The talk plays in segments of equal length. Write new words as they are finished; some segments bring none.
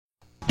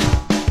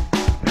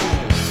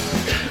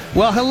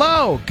Well,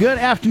 hello. Good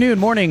afternoon,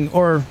 morning,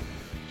 or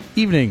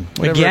evening.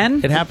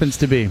 Again? It happens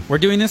to be. We're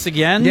doing this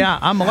again? Yeah,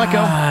 I'm Maleko.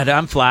 God,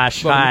 I'm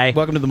Flash. Hi.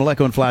 Welcome to the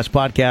Maleko and Flash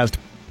podcast.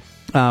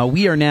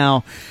 We are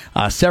now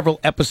several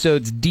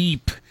episodes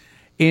deep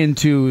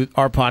into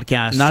our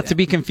podcast. Not to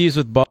be confused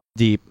with ball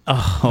deep.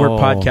 Oh, We're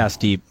podcast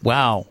deep.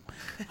 Wow.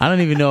 I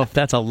don't even know if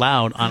that's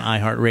allowed on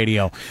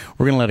iHeartRadio.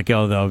 We're going to let it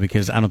go, though,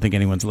 because I don't think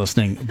anyone's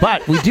listening.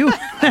 But we do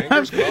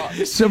have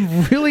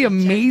some really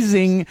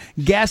amazing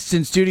guests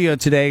in studio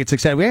today. It's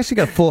exciting. We actually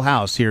got a full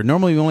house here.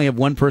 Normally, we only have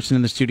one person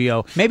in the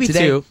studio. Maybe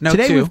today, two. No,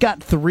 today two. We've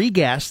got three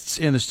guests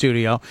in the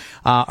studio.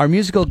 Our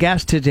musical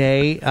guest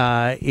today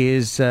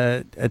is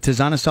Tzana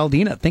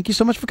Saldania. Thank you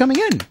so much for coming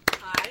in.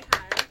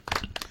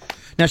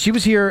 Now, she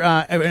was here in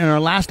our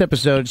last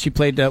episode. She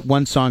played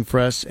one song for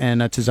us,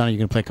 and Tzana, you're going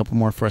to play a couple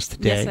more for us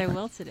today. Yes, I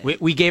will today.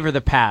 We gave her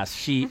the pass.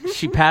 She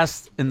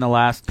passed in the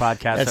last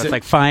podcast. So it's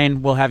like,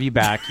 fine, we'll have you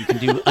back. You can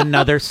do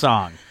another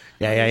song.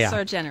 Yeah.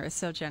 So generous,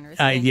 so generous.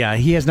 Yeah,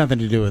 he has nothing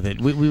to do with it.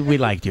 We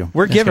liked you.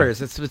 We're That's givers.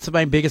 good. It's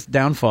my biggest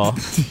downfall.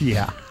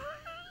 Yeah.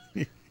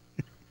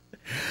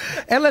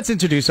 And let's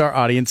introduce our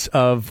audience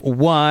of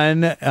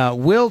one,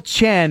 Will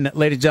Chen,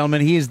 ladies and gentlemen.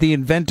 He is the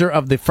inventor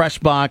of the Fresh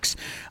Box.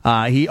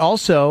 He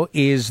also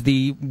is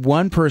the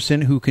one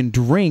person who can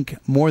drink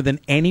more than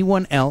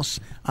anyone else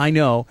I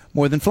know,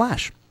 more than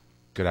Flash.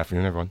 Good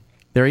afternoon, everyone.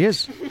 There he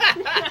is.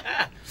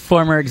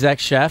 Former exec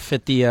chef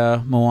at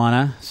the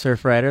Moana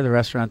Surf Rider, the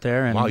restaurant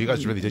there, and Wow, you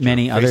guys really did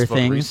many your other Facebook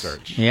things.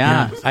 research.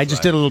 Yeah. I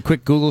just did a little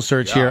quick Google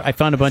search here. I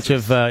found a bunch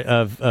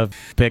of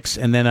pics,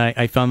 and then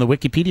I found the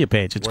Wikipedia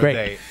page. It's Were great.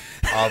 they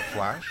all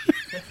Flash?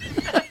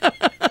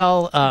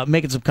 I'll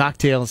making some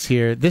cocktails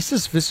here. This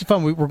is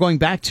fun. We're going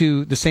back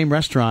to the same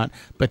restaurant,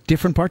 but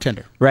different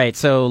bartender. Right.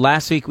 So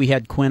last week we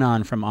had Quinn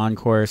on from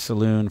Encore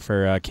Saloon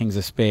for Kings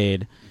of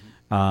Spade,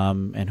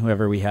 and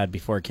whoever we had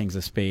before Kings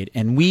of Spade.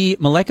 And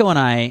Maleko and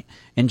I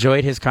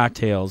enjoyed his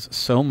cocktails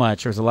so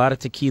much. There was a lot of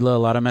tequila, a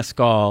lot of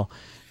mezcal.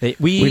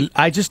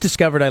 I just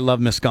discovered I love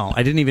mezcal.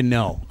 I didn't even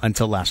know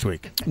until last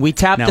week. We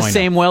tapped Now the I know.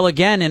 same well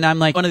again, and I'm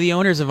like one of the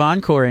owners of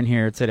Encore in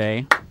here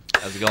today.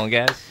 How's it going,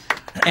 guys?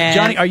 And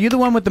Jonny, are you the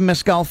one with the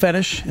mezcal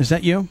fetish? Is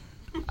that you?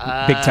 big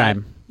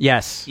time.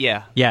 Yes.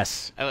 Yeah.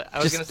 Yes. I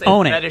was Just going to say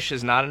own it. fetish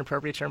is not an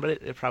appropriate term, but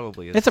it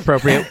probably is. It's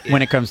appropriate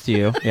when it comes to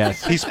you.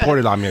 Yes. He's poured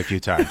it on me a few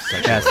times.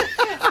 Yes.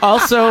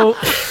 Also,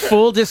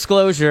 full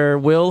disclosure,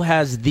 Will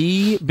has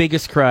the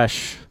biggest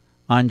crush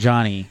on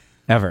Jonny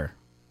ever.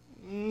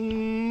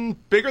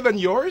 Bigger than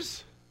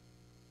yours?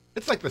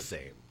 It's like the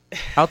same.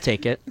 I'll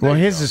take it. Well,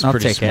 his is I'll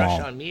pretty take it. small.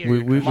 Crush on me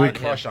or My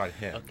crush on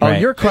him. Oh, Right.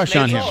 your crush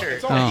on him.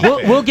 It's all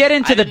even. We'll get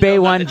into I the didn't know Bay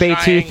about 1, the Bay 2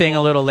 thing a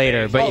triangle little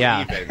later, It's but all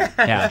yeah. even.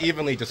 Yeah. It's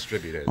evenly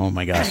distributed. Oh,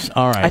 my gosh.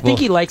 All right. I think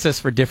he likes us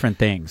for different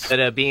things.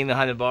 But being the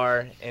Honda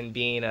Bar and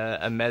being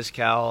a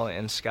mezcal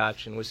and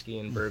scotch and whiskey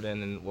and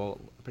bourbon and, well,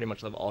 pretty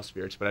much love all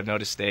spirits, but I've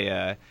noticed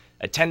a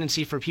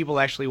tendency for people to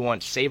actually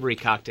want savory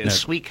cocktails,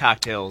 sweet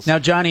cocktails. Now,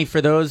 Jonny,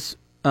 for those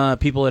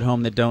people at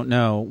home that don't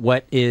know,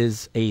 what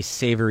is a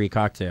savory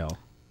cocktail?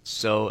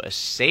 So a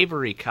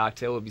savory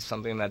cocktail would be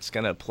something that's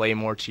going to play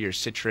more to your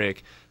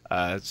citric,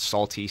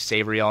 salty,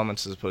 savory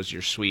elements as opposed to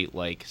your sweet.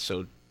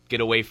 So get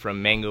away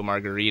from mango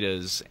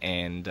margaritas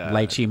and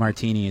Lychee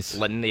martinis.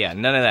 Yeah,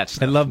 none of that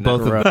stuff. I love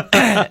both of them.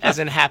 As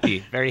in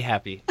happy, very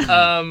happy.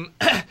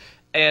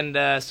 And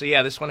so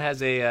yeah, this one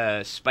has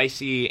a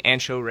spicy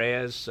ancho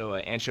reyes, so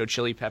ancho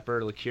chili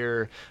pepper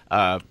liqueur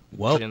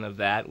version of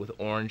that with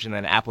orange, and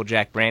then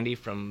applejack brandy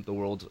from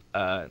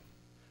the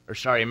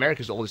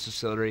America's oldest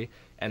distillery,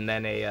 and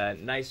then a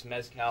nice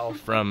mezcal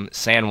from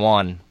San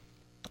Juan.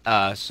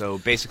 So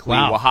basically,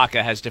 Wow.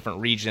 Oaxaca has different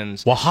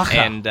regions. Oaxaca.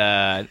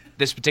 And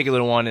this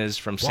particular one is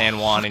from San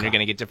Juan, and you're going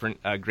to get different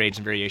grades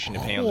and variation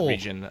depending on the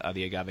region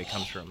the agave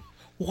comes from.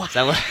 Is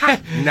that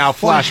what- Now,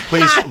 Flash,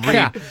 please say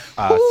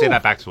that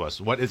back to us.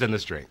 What is in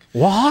this drink?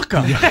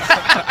 Oaxaca.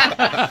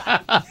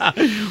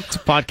 It's a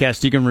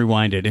podcast. You can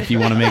rewind it if you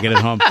want to make it at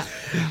home.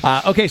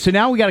 Okay, so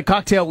now we got a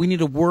cocktail. We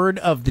need a word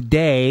of the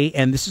day,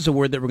 and this is a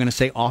word that we're going to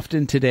say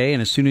often today.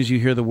 And as soon as you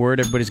hear the word,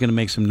 everybody's going to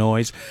make some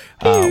noise.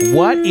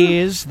 What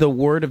is the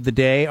word of the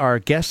day? Our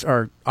guest,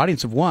 our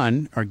audience of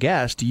one, our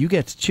guest, you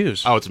get to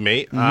choose. Oh, it's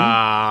me?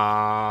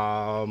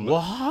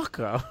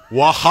 Oaxaca.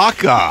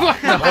 Oaxaca.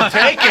 We'll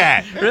take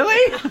it. Really?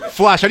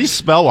 Flash, how do you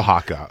spell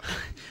Oaxaca?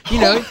 You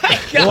know,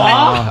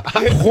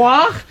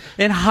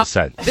 and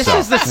this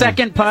is the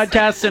second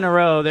podcast in a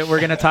row that we're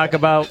going to talk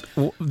about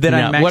that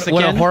I'm Mexican.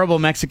 What a horrible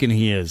Mexican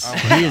he is.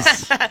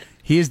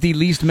 He is the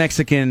least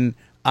Mexican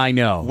I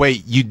know.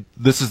 Wait,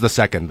 this is the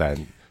second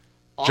then.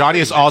 Johnny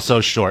is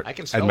also short I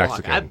can and spell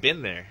Mexican. Oaxaca. I've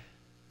been there.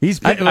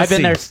 I've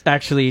been there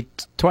actually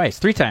twice,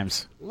 3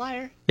 times.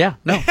 Liar. Yeah,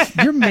 no.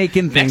 You're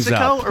making things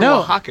Mexico up. or No.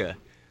 Oaxaca?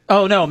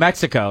 Oh no,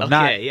 Mexico.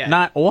 Okay,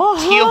 not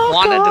Oaxaca.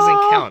 Tijuana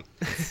doesn't count.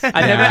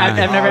 I've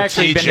never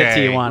actually been to TJ.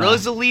 Tijuana.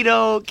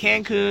 Rosarito,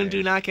 Cancun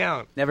do not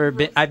count. Never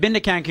been. I've been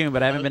to Cancun,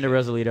 but I haven't been to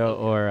Rosarito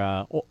or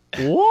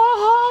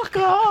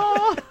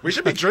Oaxaca. We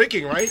should be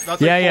drinking, right? That's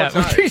Yeah.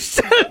 Four times. We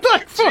said it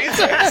like 4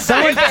 times.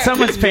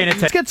 Someone's paying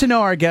attention. Let's get to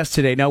know our guest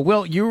today. Now,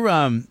 Will, you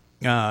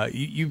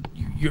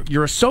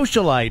you're a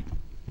socialite.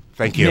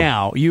 Thank you.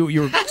 Now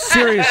you're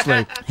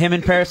seriously. Him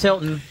and Paris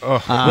Hilton.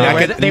 Oh,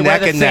 They wear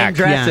the same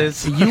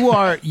dresses.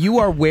 Yeah. You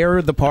are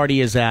where the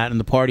party is at, and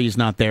the party is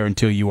not there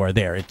until you are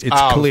there. It's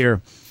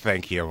clear.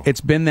 Thank you.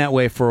 It's been that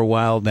way for a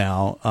while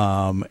now,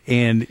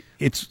 and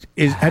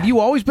have you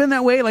always been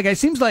that way? Like it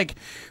seems like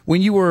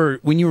when you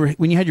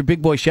had your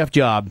big boy chef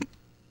job,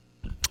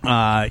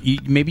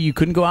 maybe you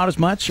couldn't go out as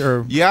much,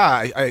 or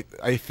Yeah,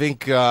 I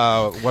think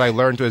what I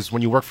learned is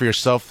when you work for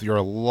yourself, you're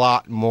a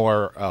lot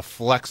more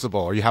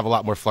flexible, or you have a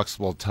lot more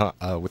flexible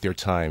with your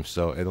time.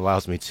 So it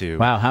allows me to.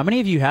 Wow, how many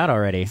have you had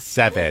already?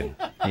 7.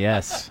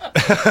 Yes.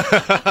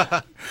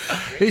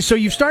 So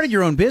you've started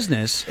your own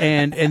business,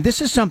 and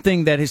this is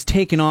something that has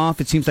taken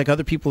off. It seems like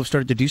other people have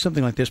started to do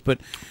something like this, but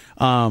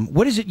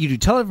what is it you do?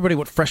 Tell everybody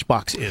what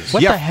Freshbox is.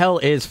 What the hell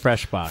is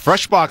Freshbox?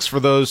 Freshbox, for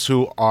those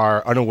who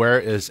are unaware,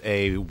 is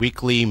a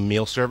weekly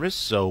meal service.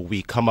 So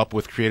we come up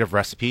with creative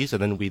recipes,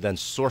 and then we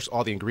source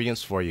all the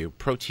ingredients for you: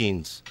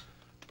 proteins,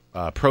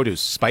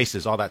 produce,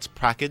 spices, all that's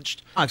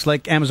packaged. It's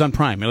like Amazon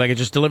Prime. Like it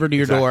just delivered to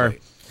your door.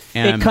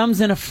 It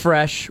comes in a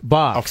fresh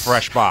box. A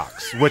fresh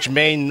box, which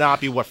may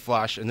not be what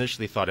Flash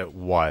initially thought it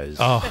was.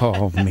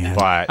 Oh man!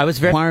 But I was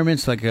very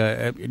requirements like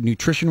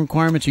nutrition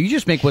requirements. Or you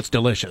just make what's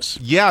delicious.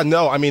 Yeah,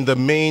 no. I mean, the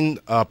main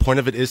point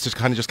of it is to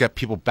kind of just get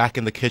people back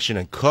in the kitchen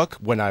and cook.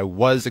 When I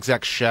was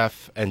exec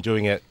chef and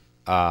doing it,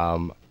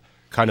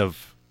 kind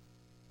of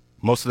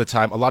most of the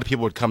time, a lot of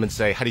people would come and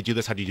say, "How do you do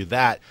this? How do you do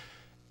that?"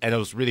 And it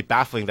was really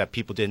baffling that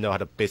people didn't know how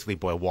to basically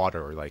boil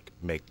water or like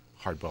make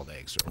hard-boiled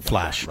eggs or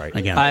Flash, right?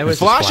 Again,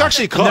 Flash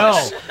actually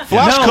cooks. No,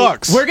 Flash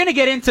cooks. We're gonna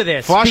get into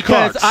this Flash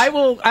because cooks. I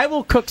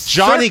will cook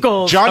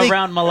circles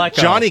around Maleko.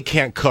 Johnny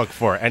can't cook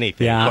for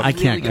anything. Yeah, but, I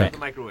can't cook.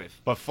 Microwave.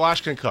 But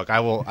Flash can cook. I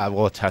will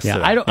attest to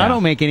that. I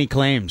don't make any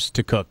claims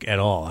to cook at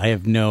all. I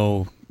have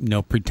no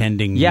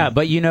pretending. Yeah,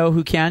 but you know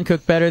who can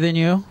cook better than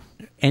you?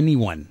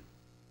 Anyone.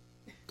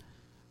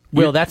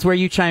 Will, that's where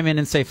you chime in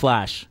and say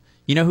Flash.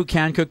 You know who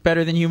can cook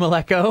better than you,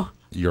 Maleko?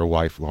 Your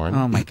wife, Lauren.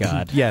 Oh my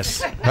God.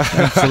 Yes,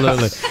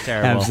 absolutely.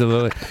 Terrible.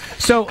 Absolutely.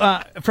 So,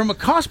 from a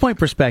cost point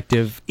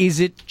perspective, is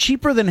it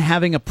cheaper than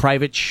having a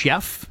private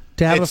chef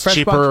to have It's a fresh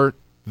cheaper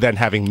than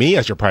having me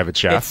as your private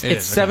chef.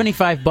 It's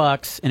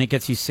 $75 and it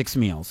gets you 6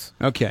 meals.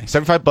 Okay.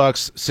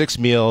 $75, 6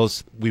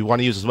 meals. We want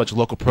to use as much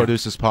local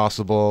produce as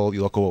possible,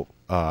 local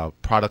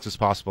products as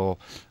possible.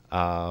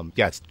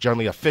 It's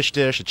generally a fish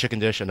dish, a chicken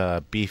dish, and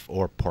a beef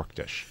or pork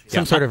dish.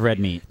 Some sort of red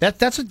meat.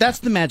 That's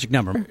the magic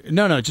number.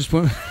 No, just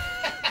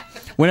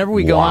whenever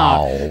we go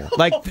out,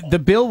 like the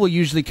bill will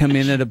usually come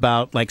in at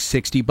about like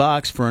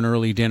 $60 for an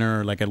early dinner,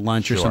 or like a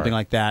lunch or something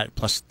like that.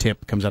 Plus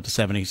tip comes out to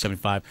 70,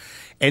 75.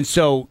 And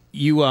so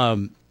you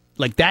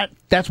like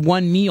that's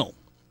one meal.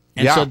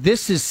 And so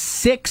this is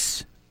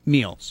 6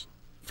 meals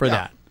for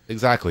that.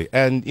 Exactly.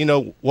 And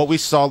what we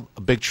saw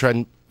a big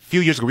trend a few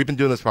years ago, we've been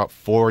doing this about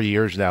 4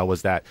 years now,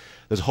 was that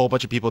there's a whole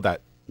bunch of people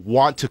that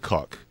want to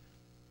cook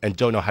and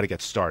don't know how to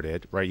get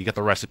started, right? You get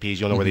the recipes,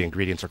 you don't know where the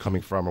ingredients are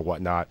coming from or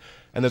whatnot.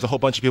 And there's a whole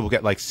bunch of people who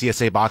get like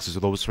CSA boxes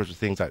or those sorts of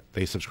things that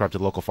they subscribe to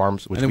the local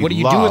farms, which And then we what do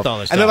you love. do with all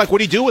this stuff? And they're like, what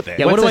do you do with it?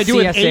 Yeah, What's what do a I do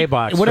with CSA 8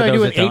 box What do for I do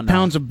those with that don't 8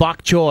 pounds of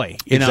bok choy? I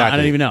Exactly.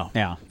 don't even know.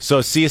 Yeah. So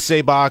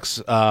CSA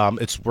box,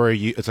 it's where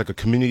it's like a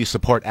community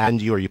support and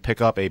you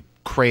pick up a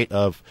crate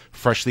of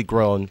freshly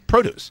grown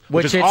produce,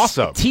 which is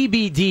awesome.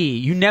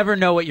 TBD. You never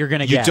know what you're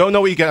going to get. You don't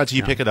know what you get until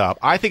you pick it up.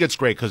 I think it's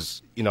great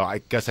because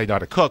I guess I know how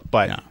to cook,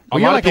 but Well, a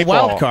you're lot like of people,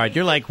 a wild card.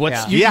 You're like,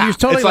 what's Yeah. you're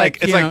totally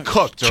it's like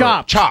cooked,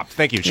 or chopped.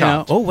 Thank you,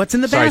 chopped. what's in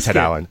the Sorry, basket?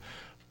 Ted Allen.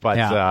 But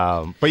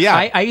Yeah. but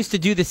yeah, I used to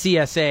do the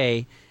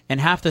CSA, and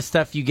half the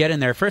stuff you get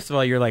in there, first of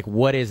all, you're like,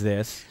 what is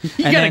this? You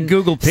And gotta then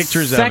Google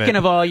pictures of it. Second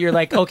of all, you're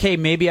like, okay,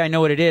 maybe I know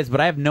what it is, but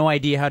I have no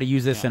idea how to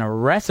use this in a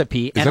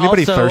recipe. is And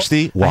anybody also,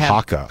 thirsty? I have-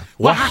 Oaxaca.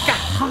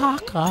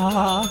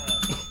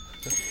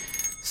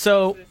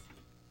 So,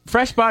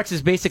 Freshbox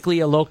is basically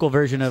a local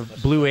version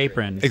of Blue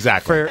Apron.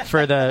 Exactly.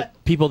 For the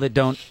people that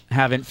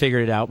haven't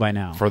figured it out by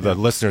now. For the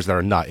listeners that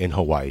are not in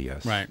Hawaii,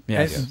 yes. Right.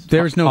 Yes.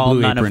 There's no All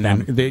Blue none of Apron.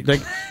 them. And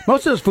like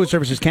most of those food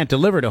services can't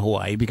deliver to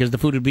Hawaii because the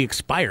food would be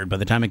expired by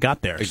the time it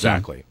got there.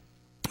 Exactly.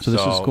 So this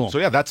is cool. So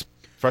yeah, that's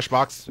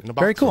Freshbox in a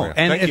box. Very cool. for you.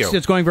 And Thank you.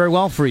 it's going very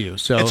well for you.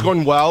 So It's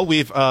going well.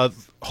 We've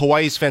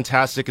Hawaii's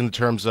fantastic in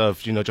terms of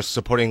just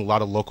supporting a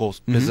lot of local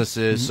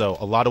businesses. So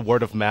a lot of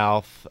word of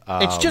mouth.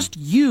 It's just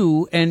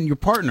you and your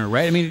partner,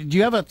 right? I mean, do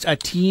you have a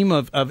team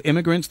of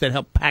immigrants that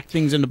help pack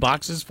things into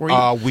boxes for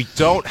you? we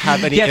don't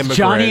have any Yes, immigrants.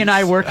 Johnny and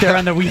I work there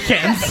on the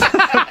weekends,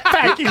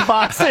 packing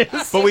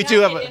boxes. but we do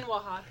have in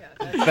Oaxaca.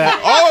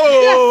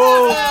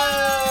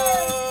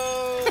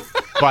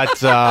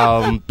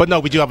 but no,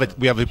 we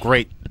have a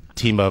great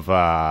team of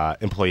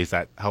employees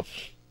that help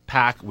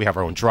pack. We have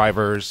our own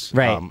drivers,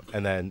 Right.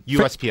 and then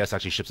USPS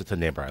actually ships it to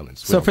neighbor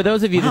islands. So for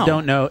those of you Wow. that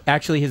don't know,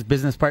 actually his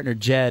business partner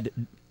Jed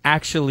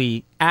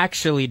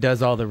actually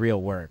does all the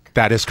real work.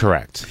 That is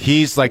correct.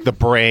 He's like the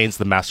brains,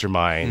 the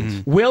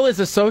mastermind. Will is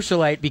a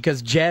socialite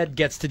because Jed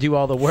gets to do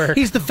all the work.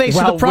 He's the face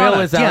of while the product.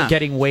 Will is out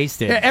getting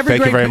wasted. Yeah,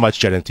 Thank you very much,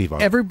 Jen and Tivo.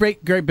 Every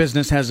great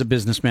business has a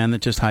businessman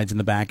that just hides in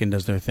the back and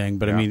does their thing.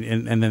 But I mean,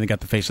 and then they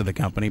got the face of the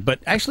company. But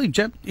actually,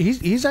 Jeb,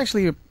 he's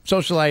actually a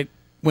socialite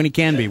when he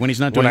can be, when he's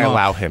not doing When I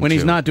allow him when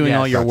he's to. not doing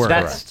all your work.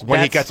 That's- When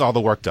he gets all the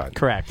work done.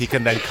 Correct. He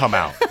can then come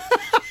out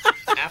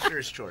After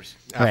his chores.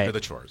 after Right. the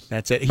chores.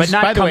 That's it. But He's-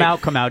 not by the way,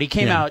 come out. He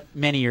came out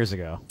many years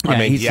ago. I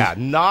mean, he's just-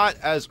 not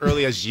as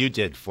early as you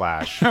did,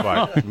 Flash,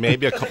 but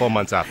maybe a couple of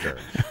months after.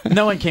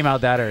 No one came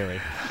out that early.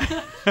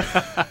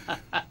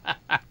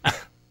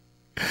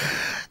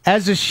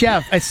 As a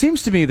chef, it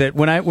seems to me that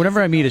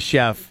whenever I meet a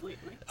chef,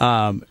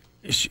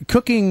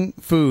 cooking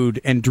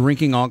food and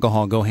drinking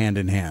alcohol go hand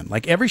in hand.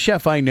 Like every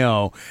chef I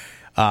know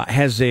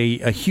has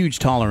a huge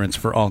tolerance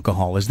for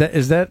alcohol. Is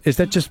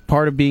that just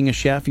part of being a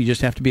chef? You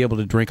just have to be able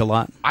to drink a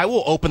lot. I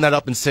will open that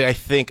up and say I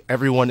think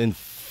everyone in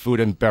food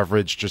and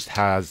beverage just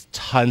has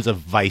tons of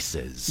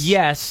vices.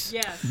 Yes.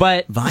 Yes.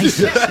 But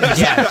Vices.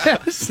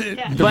 yes.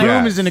 The But-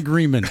 room is in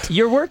agreement.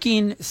 You're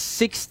working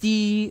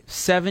 60,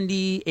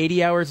 70,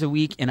 80 hours a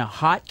week in a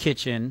hot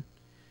kitchen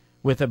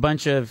with a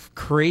bunch of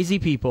crazy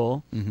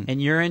people,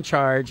 and you're in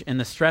charge, and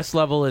the stress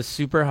level is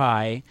super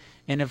high.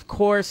 And of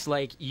course,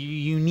 like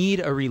you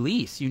need a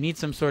release. You need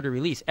some sort of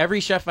release.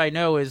 Every chef I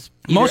know is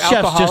either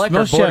alcoholic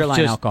or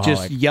borderline alcoholic.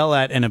 just yell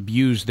at and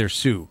abuse their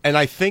sous. And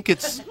I think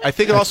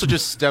it also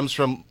just stems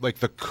from like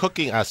the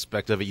cooking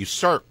aspect of it. You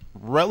start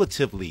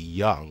relatively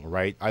young,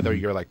 right? Either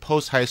you're like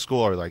post high school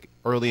or like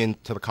early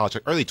into the college,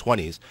 like early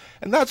 20s.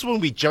 And that's when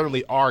we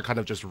generally are kind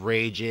of just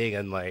raging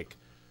and like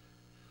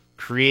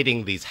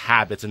creating these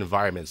habits and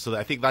environments. So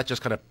I think that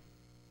just kind of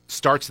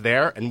starts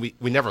there, and we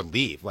never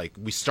leave. Like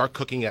we start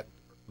cooking at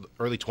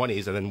early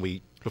 20s, and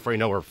then before you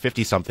know, we're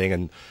 50 something,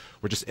 and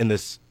we're just in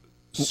this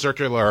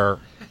circular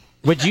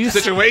Would you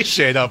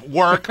situation of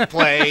work,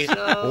 play,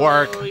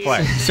 work,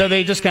 play. So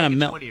they just kind of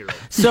melt.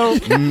 so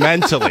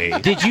Mentally.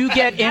 did you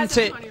get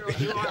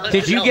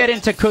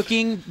into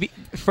cooking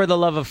for the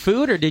love of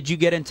food, or did you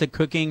get into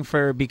cooking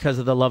because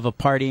of the love of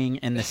partying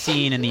and the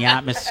scene and the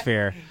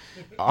atmosphere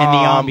and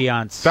the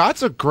ambiance?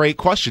 That's a great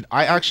question.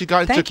 I actually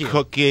got Thank into you.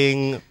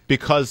 cooking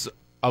because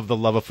of the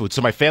love of food.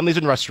 So my family's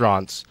in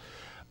restaurants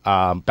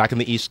back in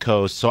the East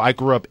Coast. So I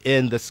grew up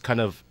in this kind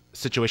of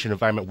situation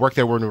environment, worked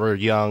there when we were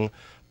young,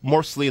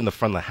 mostly in the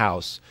front of the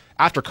house.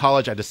 After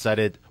college, I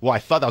decided, I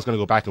thought I was going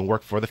to go back and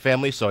work for the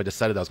family, so I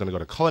decided I was going to go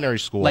to culinary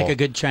school. Like a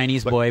good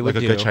Chinese boy would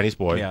like do. a good Chinese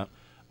boy. Yeah.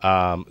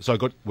 So I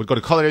would go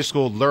to culinary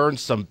school, learn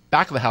some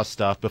back of the house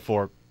stuff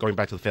before going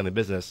back to the family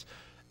business.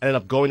 Ended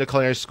up going to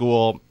culinary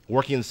school,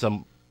 working in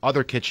some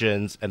other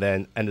kitchens, and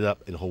then ended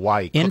up in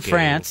Hawaii In cooking.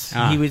 France,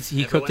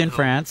 he cooked in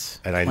France,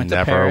 And I went to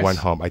never Paris. went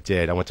home. I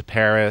did. I went to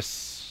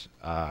Paris,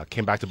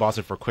 came back to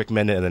Boston for a quick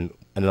minute, and then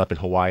ended up in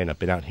Hawaii, and I've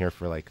been out here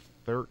for like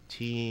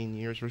 13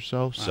 years or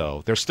so.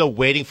 So they're still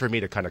waiting for me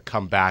to kind of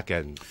come back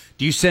and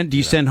Do you send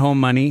home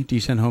money? Do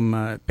you send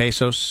home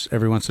pesos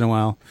every once in a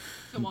while?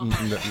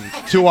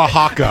 to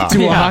Oaxaca.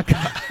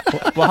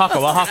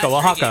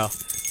 Oaxaca.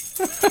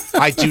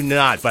 I do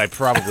not, but I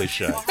probably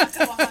should.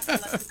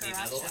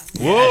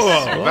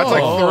 Whoa, that's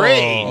like 3.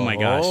 Oh my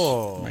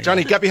gosh.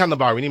 Johnny, get behind the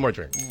bar. We need more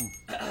drinks.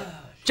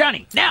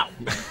 Johnny, now.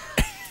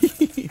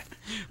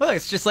 Well,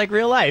 it's just like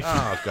real life.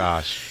 Oh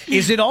gosh.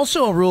 Is it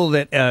also a rule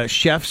that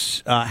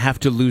chefs have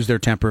to lose their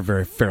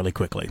temper fairly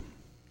quickly?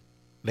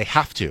 They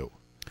have to.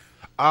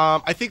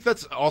 I think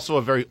that's also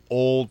a very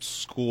old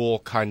school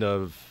kind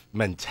of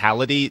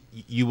mentality.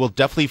 You will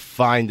definitely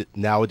find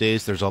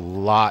nowadays there's a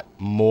lot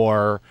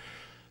more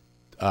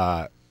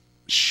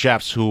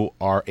chefs who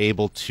are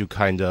able to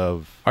kind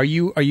of Are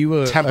you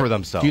temper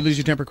themselves. Do you lose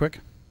your temper quick?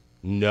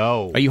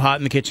 no. Are you hot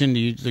in the kitchen? Do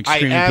you like I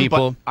scream at am,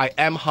 people? but I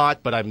am hot,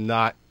 but I'm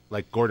not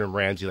like Gordon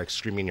Ramsay, like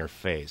screaming in your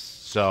face.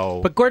 So,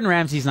 But Gordon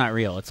Ramsay's not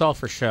real. It's all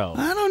for show.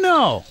 I don't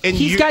know.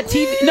 He's got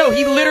TV. No,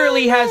 he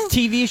literally has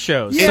TV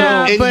shows.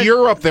 Yeah. in but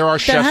Europe, there are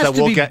chefs has that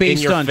to will be get in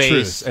based your on face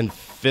truth. and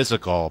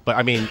physical. But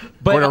I mean,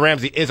 But- Gordon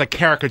Ramsay is a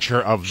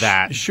caricature of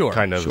that Sure,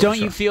 kind of. sure. Don't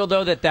you feel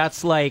though that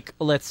that's like,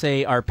 let's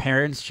say, our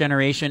parents'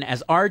 generation,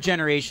 as our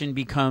generation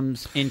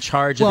becomes in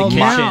charge Well, of the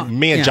now- kitchen?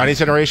 Me and Yeah. Johnny's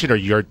generation or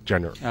your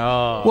generation?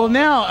 Well,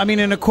 now, I mean,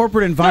 in a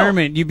corporate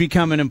environment, you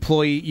become an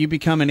employee, you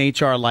become an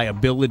HR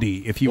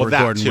liability if you Well, were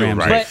that Gordon too,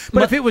 Ramsay. right.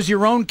 But if it was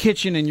your own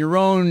kitchen and your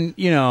own,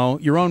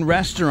 your own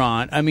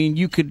restaurant, I mean,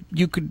 you could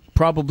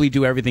probably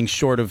do everything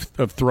short of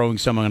throwing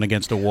someone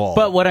against a wall.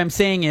 But what I'm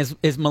saying is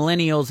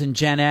millennials and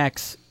Gen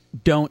X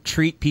don't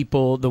treat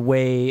people the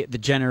way the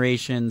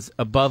generations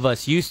above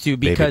us used to,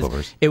 because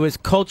boomers. it was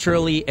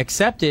culturally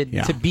accepted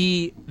Yeah. to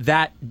be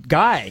that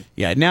guy.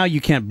 yeah, now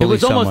you can't bully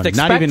was almost someone.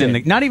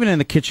 expected. Not even in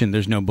the kitchen.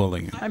 There's no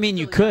bullying. I mean,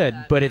 you could,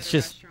 but it's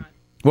just.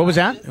 What was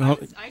that?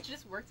 I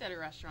just worked at a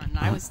restaurant and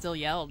I was still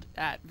yelled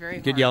at very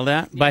hard. Get yelled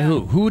at by Yeah. who?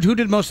 Who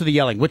did most of the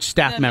yelling? Which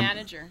staff The member?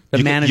 manager. The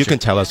You manager. can, you can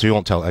tell us. We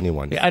won't tell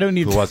anyone. Yeah, I don't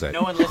need Who to- was it?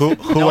 No one who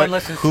listens- no one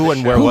listens to who the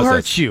and show. where Who was hurt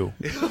it? you?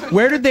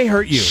 Where did they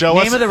hurt you? Show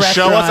Name us, of the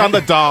show us restaurant. on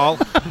the doll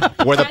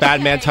where the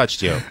bad man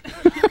touched you.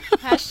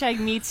 Hashtag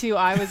me too.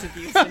 I was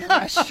abused in a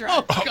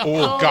restaurant.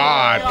 Oh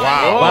God!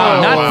 Wow!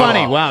 Wow, not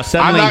funny. Wow, I'm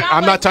suddenly.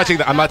 not touching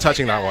that. I'm not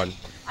touching that one.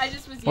 I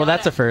just was. Well,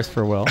 that's a first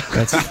for Will.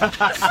 That's,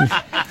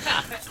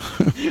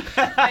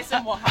 By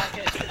some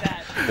Oaxaca to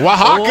that.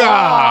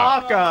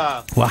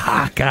 Oaxaca!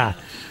 Oaxaca.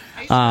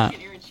 I used to work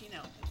in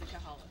Arancino at the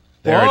Cahala.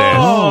 There it is.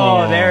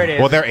 Oh, there it is.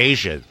 Well, they're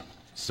Asian,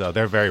 so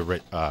they're very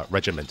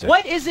regimented.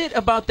 What is it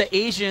about the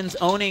Asians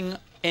owning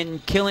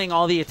and killing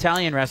all the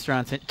Italian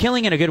restaurants,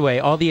 killing in a good way,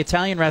 all the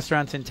Italian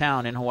restaurants in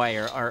town in Hawaii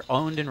are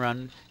owned and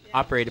run,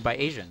 operated by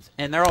Asians,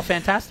 and they're all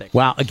fantastic.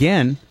 wow,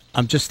 again,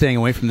 I'm just staying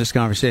away from this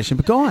conversation,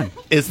 but go on.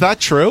 Is that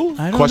true?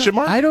 Know.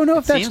 Mark? I don't know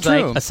if that's Seems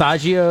true. like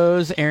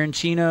Asagio's,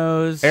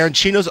 Arancino's.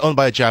 Arancino's owned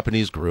by a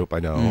Japanese group. I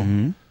know.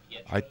 Mm-hmm.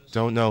 I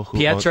don't know who.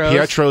 Pietro's.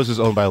 Pietro's is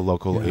owned by a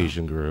local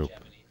Asian group.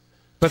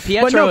 But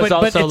Pietro is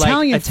also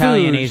Italian like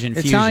Italian food, Asian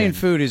fusion. Italian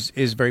food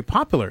is very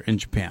popular in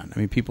Japan. I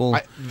mean, people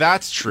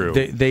That's true.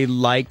 they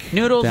like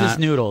Noodles that. is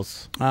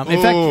noodles. In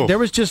Ooh, fact, there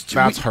was just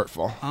That's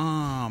hurtful.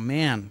 Oh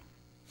man,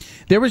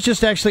 there was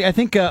just actually I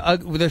think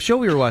the show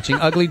we were watching,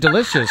 Ugly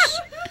Delicious.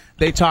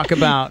 They talk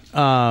about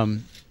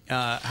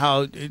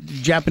how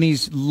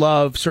Japanese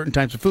love certain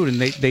types of food and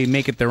they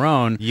make it their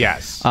own.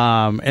 Yes.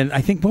 And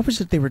I think what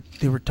was it they were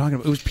talking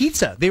about? It was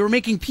pizza. They were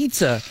making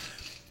pizza.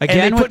 Again,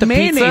 and they with put the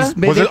mayonnaise. pizza?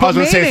 They I was put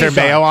going to say, is there mayonnaise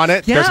mayo on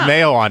it? Yeah. There's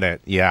mayo on it.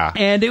 Yeah.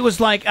 And it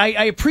was like,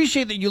 I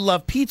appreciate that you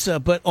love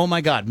pizza, but oh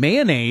my God,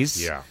 mayonnaise?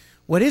 Yeah.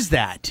 What is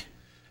that?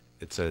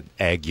 It's an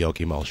egg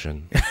yolk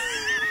emulsion.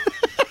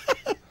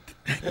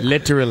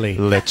 Literally.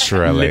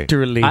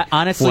 Literally.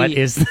 Honestly, what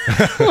is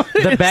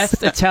the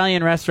best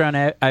Italian restaurant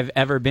I've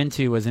ever been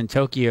to was in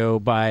Tokyo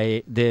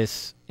by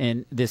this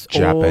Japanese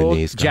old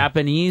guy.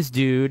 Japanese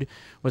dude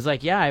was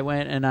like, yeah, I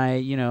went and I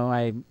did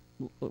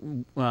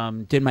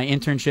my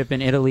internship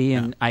in Italy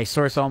and I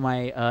source all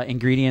my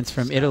ingredients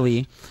from Italy.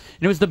 And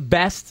it was the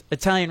best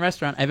Italian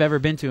restaurant I've ever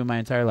been to in my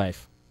entire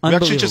life. We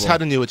actually just Unbelievable.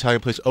 had a new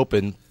Italian place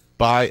open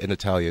by an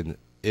Italian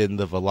in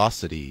the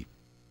Velocity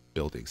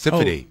building.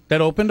 Symphony. Oh,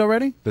 that opened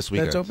already? This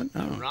weekend. That's open?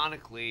 Oh.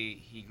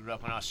 Ironically, he grew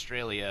up in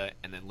Australia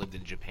and then lived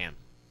in Japan.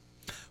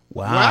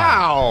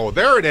 Wow.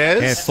 There it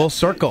is. Yeah, full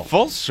circle.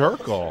 Full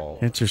circle.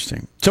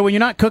 Interesting. So when you're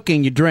not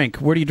cooking, you drink.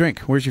 Where do you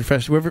drink? Where's your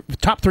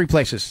top 3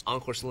 places?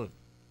 Encore Saloon.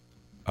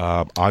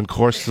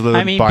 Encore Saloon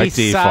I mean, by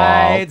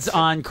besides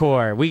default.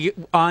 Encore,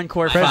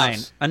 Encore fine.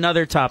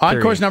 Another top 3.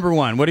 Encore's number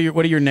 1. What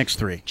are your next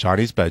 3?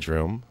 Johnny's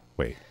bedroom.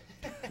 Wait.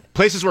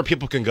 Places where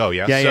people can go,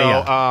 yeah? Yeah,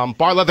 yeah, So,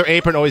 Bar Leather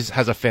Apron always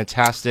has a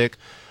fantastic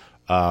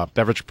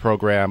beverage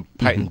program.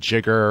 Pint and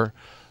Jigger,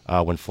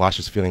 when Flash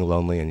is feeling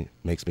lonely and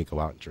makes me go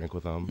out and drink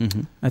with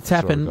them. That's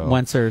Sort of happened go.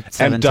 once or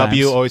 7 MW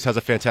times. always has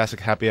a fantastic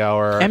happy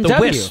hour.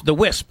 MW. The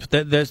Wisp.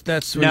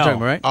 That's what No. you're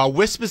talking about, right?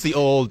 Wisp is the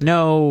old...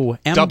 No,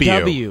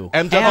 MW.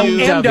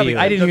 MW.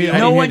 I didn't hear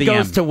No one the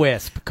goes M. to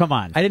Wisp. Come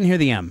on. I didn't hear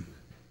the M.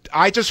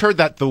 I just heard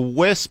that the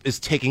Wisp is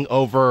taking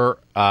over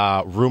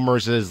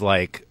Rumors'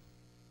 like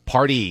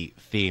party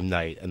theme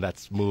night, and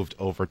that's moved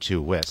over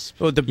to Wisp.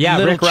 Oh, the Yeah,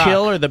 little Rick Rock.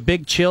 chill or the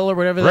big chill or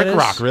whatever that Rick is?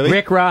 Rock, really?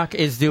 Rick Rock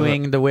is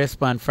doing the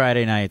Wisp on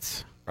Friday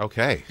nights.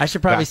 Okay. I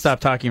should probably That's- stop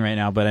talking right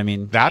now, but I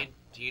mean, That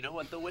Do you know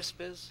what the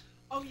Wisp is?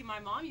 Oh, my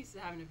mom used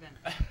to have an event.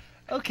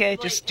 Okay,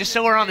 just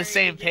so we're on the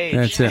same page.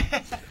 That's it.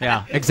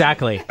 yeah,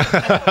 exactly.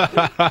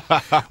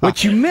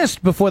 What you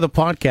missed before the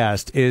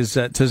podcast is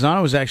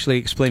Tzana was actually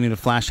explaining to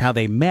Flash how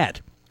they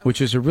met,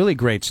 which is a really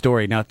great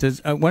story. Now,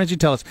 why don't you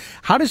tell us,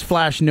 how does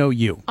Flash know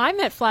you? I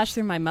met Flash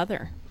through my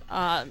mother.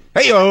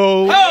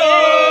 Hey-o!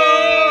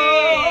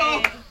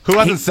 Who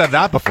hasn't said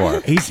that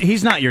before?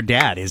 He's not your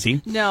dad, is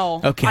he?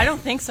 No. Okay. I don't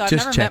think so. I've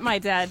Just never check. met my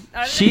dad.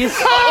 She's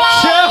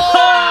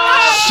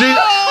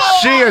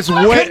She is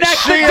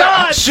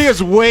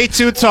way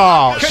too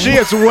tall. She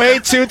is way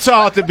too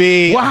tall to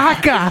be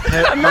Oaxaca.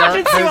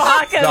 Imagine to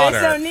Oaxaca. daughter.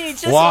 There's no need.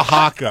 Just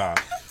Oaxaca.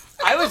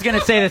 I was going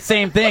to say the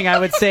same thing. I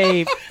would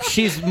say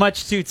she's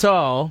much too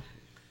tall.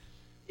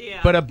 yeah.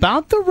 But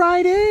about the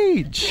right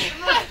age.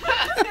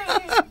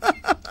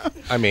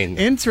 I mean,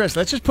 Interesting.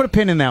 Let's just put a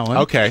pin in that one.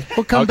 okay.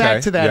 We'll come Okay.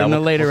 back to that Yeah, in a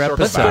we'll- later we'll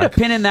circle Let's episode. put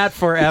a pin in that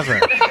forever.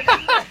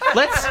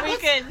 Let's.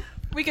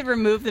 we could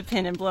remove the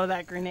pin and blow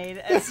that grenade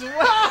as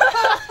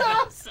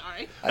well.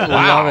 Sorry. I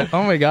love it.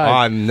 Oh my God.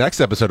 On next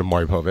episode of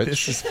Maury Povich.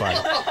 This is fun.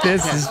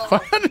 This is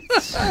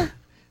fun.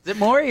 Is it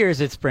Maury or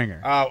is it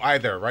Springer?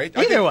 Either, right?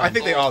 Either one. I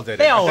think they all did it.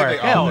 They all I think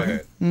work. They all They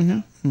did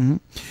all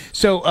it.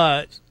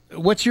 So,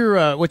 what's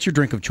your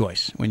drink of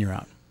choice when you're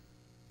out?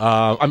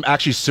 I'm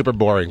actually super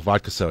boring.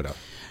 Vodka soda.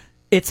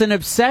 It's an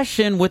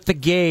obsession with the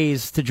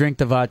gays to drink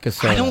the vodka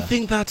soda. I don't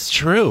think that's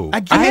true.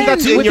 Again, I think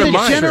that's in with your the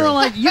mind.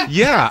 general,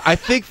 Yeah, I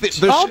think that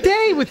there's all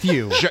day with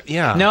you.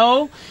 Yeah.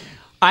 No,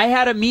 I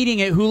had a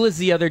meeting at Hula's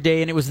the other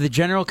day, and it was the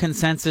general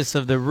consensus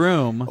of the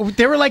room.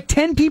 There were like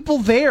 10 people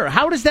there.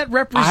 How does that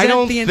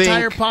represent the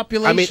entire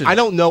population? I mean, I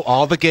don't know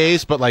all the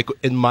gays, but like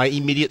in my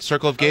immediate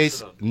circle of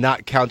gays,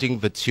 not counting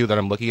the 2 that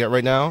I'm looking at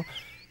right now,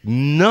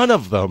 none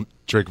of them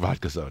drink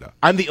vodka soda.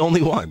 I'm the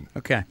only one.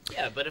 Okay.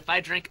 Yeah, but if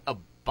I drink a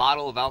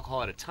bottle of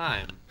alcohol at a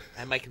time,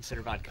 I might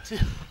consider vodka too.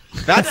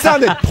 That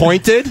sounded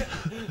pointed.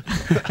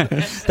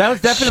 That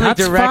was definitely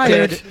Shots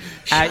directed fired.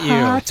 at you,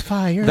 Shots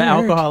fired. the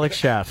alcoholic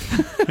chef.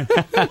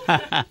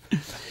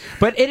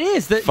 But it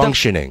is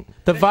Functioning.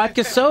 The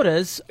vodka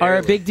sodas are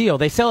a big deal.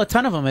 They sell a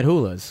ton of them at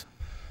Hula's.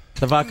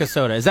 The vodka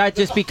soda. Is that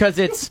just because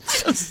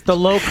it's the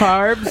low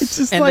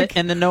carbs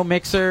and the no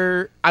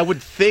mixer? I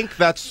would think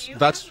that's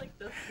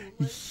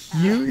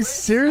You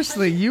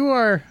seriously, you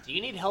are. Do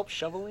you need help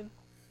shoveling?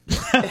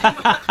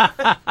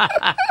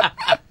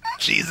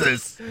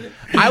 Jesus.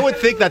 I would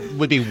think that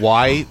would be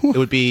why it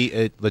would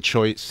be the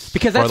choice.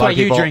 Because for that's a lot why of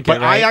you people. drink it,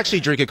 But right? I actually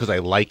drink it because I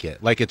like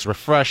it. Like, it's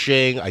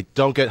refreshing. I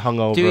don't get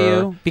hungover. Do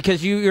you?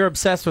 Because you're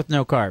obsessed with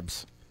no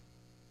carbs.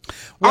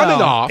 On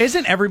and off.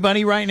 Isn't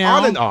everybody right now?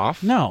 On and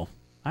off. No,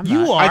 I'm You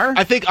not. are.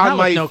 I think Not on with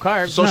my no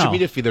carbs, social no.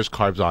 media feed, there's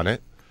carbs on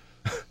it.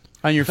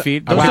 On your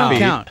feet. On Those my don't feet.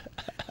 count.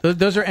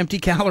 Those are empty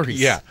calories.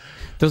 Yeah.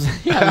 Those,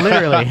 yeah,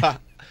 literally.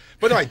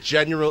 But no, I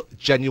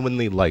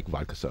genuinely like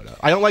vodka soda.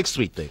 I don't like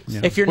sweet things.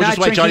 If you're Which not is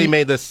why drinking, Johnny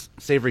made this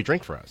savory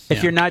drink for us.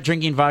 if you're not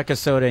drinking vodka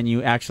soda and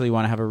you actually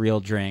want to have a real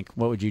drink,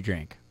 what would you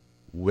drink?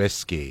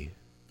 Whiskey.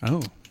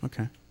 Oh,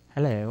 okay.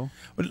 Hello.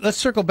 Well, let's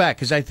circle back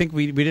because I think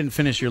we didn't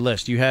finish your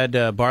list. You had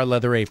Bar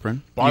Leather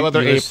Apron. Bar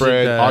Leather You listed,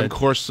 Apron,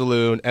 Encore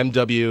Saloon, MW,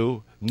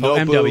 Nobu.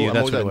 MW, I'm that's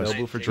always what at it was.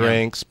 Nobu for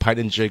drinks, Pint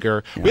and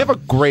Jigger. We have a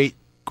great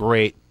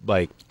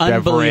like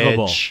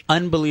Unbelievable. beverage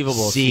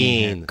Unbelievable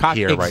scene scene.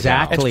 here right now.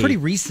 Exactly. It's pretty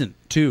recent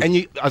too. And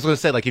I was going to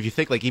say, like, if you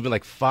think, like, even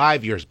like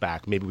 5 years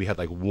back, maybe we had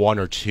like one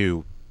or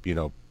two,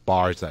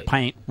 bars that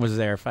Pint was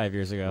there 5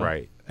 years ago.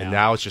 right. And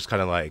now it's just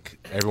kind of like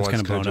everyone's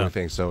kinda kind blown of doing up.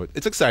 things. So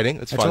it's exciting.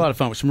 It's It's fun. a lot of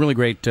fun with some really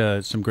great,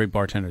 some great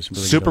bartenders. Some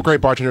really Super good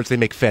great bartenders. They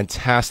make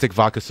fantastic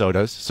vodka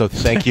sodas. So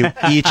thank you,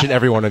 each and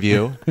every one of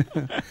you.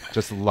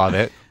 Just love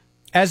it.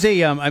 As a,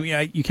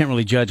 you can't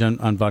really judge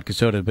on vodka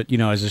soda, but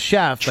as a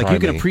chef, like Try you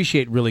can me.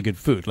 appreciate really good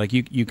food. Like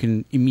you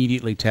can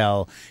immediately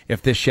tell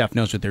if this chef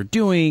knows what they're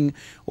doing,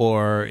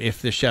 or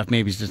if this chef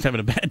maybe is just having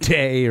a bad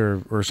day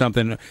or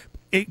something.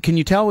 Can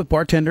you tell with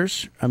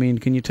bartenders? I mean,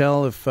 can you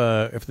tell if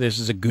this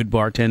is a good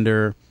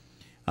bartender?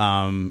 Yeah,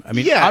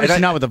 obviously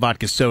and not with the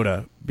vodka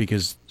soda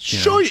because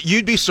Sure,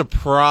 you'd be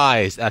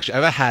surprised. Actually,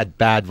 I've had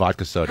bad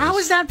vodka sodas. How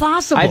is that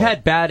possible? I've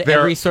had bad They're-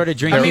 every sort of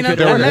drink. I you mean, could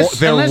they're order. unless-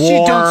 they're you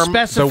warm. don't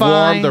specify- They're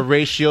warm. The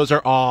ratios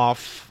are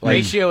off. Like,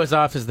 Ratio is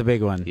off is the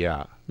big one.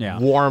 yeah. Yeah.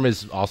 Warm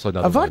is also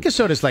another a vodka one.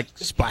 soda is like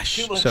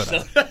splash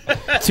soda.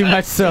 Too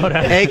much soda.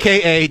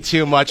 AKA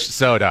too much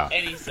soda.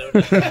 Any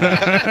soda.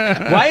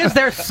 Why is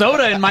there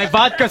soda in my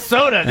vodka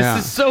soda? This Yeah.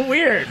 is so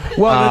weird.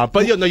 Well,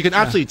 But you can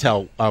absolutely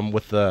tell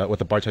with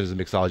the bartenders and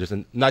mixologists,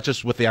 and not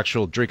just with the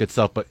actual drink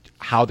itself, but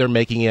how they're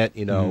making it.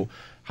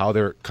 How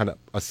they're kind of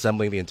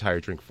assembling the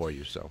entire drink for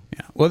you. So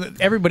yeah. Well,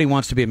 everybody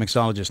wants to be a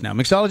mixologist now.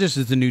 Mixologist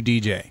is the new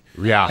DJ.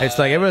 yeah, It's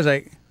like everybody's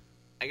like,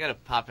 I gotta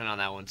pop in on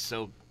that one.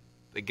 So,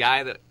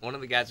 one of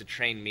the guys that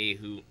trained me,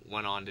 who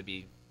went on to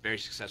be very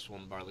successful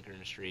in the bar liquor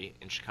industry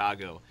in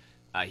Chicago,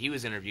 he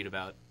was interviewed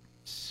about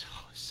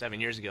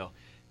 7 years ago,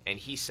 and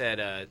he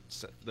said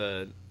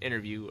the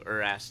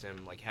interviewer asked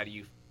him, like, how do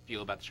you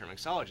feel about the term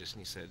mixologist? And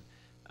he said,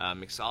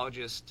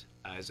 mixologist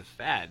is a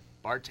fad,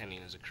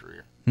 bartending is a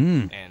career,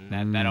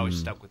 and that always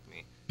stuck with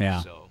me.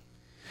 Yeah. So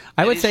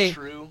I it would is say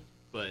true,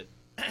 but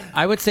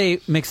I would say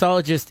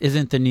mixologist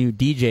isn't the new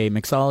DJ.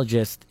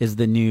 Mixologist is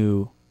the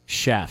new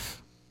chef.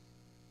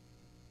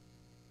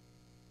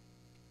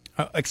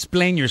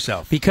 explain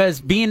yourself.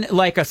 Because being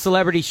like a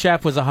celebrity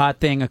chef was a hot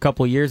thing a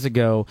couple years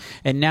ago,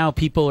 and now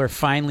people are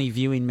finally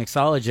viewing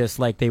mixologists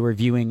like they were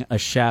viewing a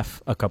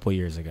chef a couple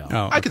years ago.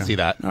 Oh, I can see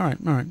that. All right.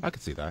 I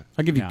can see that.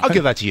 I'll give you Yeah. I'll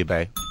give that to you,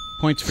 Bay.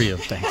 points for you.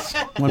 Thanks.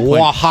 1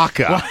 point.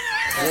 Oaxaca.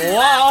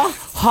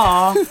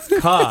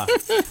 Ha!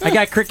 I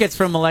got crickets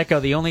from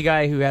Maleko, the only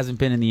guy who hasn't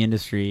been in the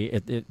industry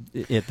at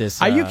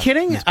this. Are you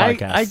kidding? this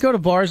podcast. I go to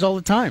bars all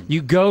the time.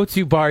 You go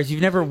to bars.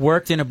 You've never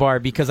worked in a bar,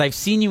 because I've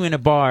seen you in a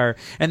bar,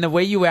 and the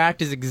way you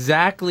act is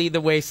exactly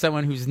the way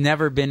someone who's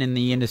never been in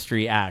the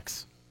industry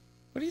acts.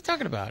 What are you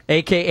talking about?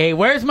 AKA,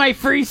 where's my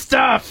free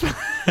stuff?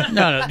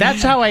 No,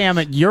 that's how I am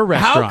at your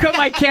How restaurant. come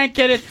I can't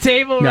get a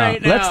table No,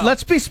 right now?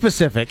 let's be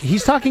specific.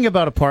 He's talking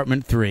about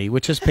apartment 3,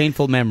 which has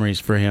painful memories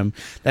for him.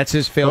 That's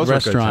his failed Those were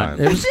good restaurant. times.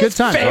 It was a good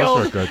time. Failed.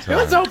 Those were good It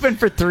was times. open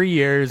for 3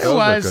 years. It Those were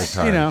was,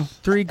 good times.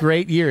 3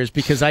 great years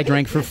because I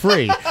drank for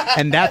free,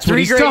 and that's what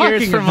 3 he's great talking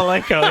years for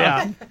about. Maleko,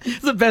 yeah. It's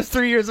the best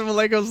 3 years of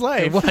Maleko's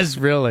life. It was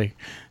really.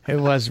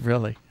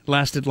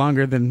 Lasted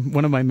longer than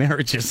one of my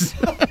marriages.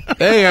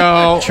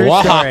 Heyo, True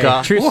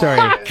Oaxaca. story. True story.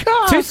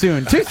 Too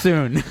soon. Too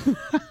soon.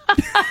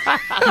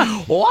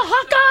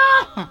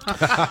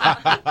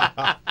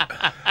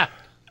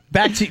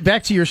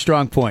 Back to your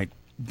strong point,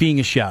 being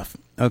a chef.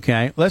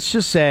 Okay, let's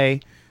just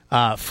say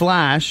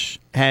Flash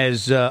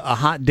has a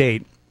hot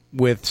date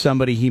with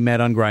somebody he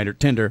met on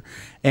Tinder,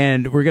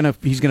 and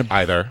he's gonna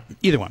Either.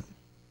 either one,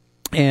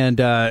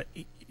 and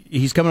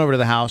he's coming over to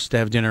the house to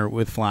have dinner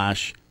with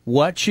Flash.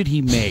 What should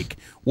he make?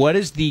 What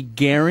is the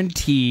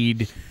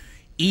guaranteed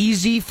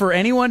easy for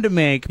anyone to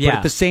make, but Yeah.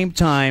 at the same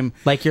time,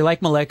 Like you're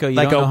like Maleko, you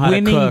like don't know a how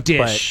winning to cook,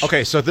 dish.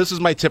 Okay, so this is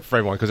my tip for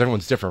everyone, because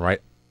everyone's different, right?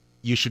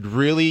 You should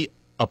really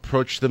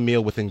approach the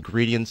meal with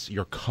ingredients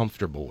you're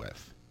comfortable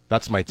with.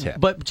 That's my tip.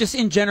 But just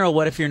in general,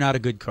 what if you're not a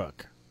good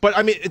cook? But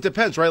I mean, it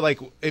depends, right? Like,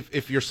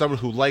 if you're someone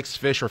who likes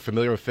fish or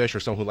familiar with fish, or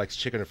someone who likes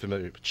chicken or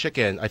familiar with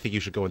chicken, I think you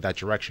should go in that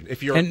direction.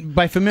 If you're And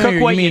by familiar,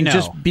 Cook what you mean you know.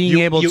 just being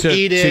able to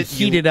eat it,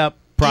 heat you it up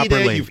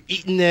properly. Eat it, you've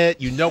eaten it,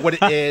 you know what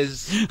it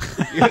is. you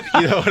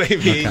know what I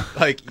mean?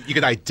 Like, you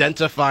can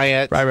identify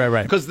it.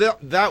 Right. Because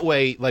that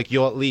way, like,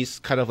 you'll at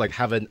least kind of like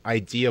have an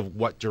idea of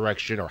what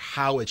direction or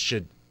how it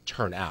should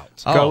turn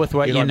out. Go with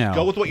what you know.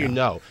 Go with what you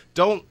know.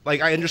 Don't,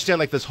 like, I understand,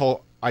 like, this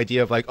whole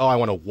idea of, like, oh, I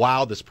want to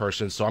wow this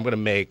person, so I'm going to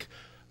make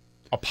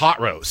a pot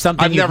roast.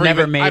 Something I've you've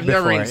never even, made I've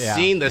never before, even yeah.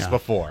 seen this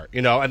before,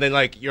 you know? And then,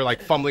 like, you're,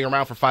 like, fumbling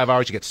around for 5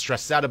 hours, you get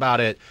stressed out about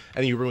it,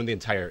 and you ruin the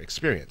entire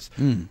experience.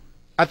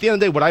 At the end of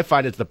the day, what I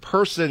find is the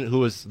person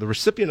who is the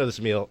recipient of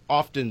this meal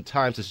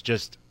oftentimes is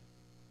just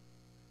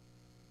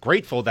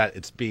grateful that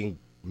it's being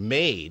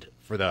made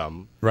for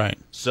them. Right.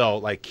 So,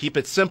 like, keep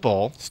it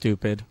simple,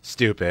 Stupid.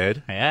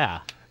 Yeah.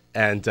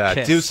 and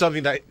Kiss. do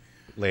something that...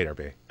 Later,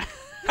 B.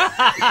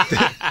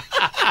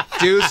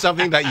 Do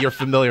something that you're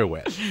familiar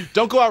with.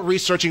 Don't go out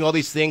researching all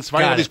these things,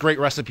 finding Got all these it. great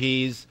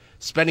recipes,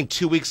 spending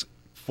 2 weeks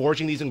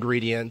forging these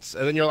ingredients,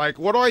 and then you're like,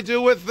 what do I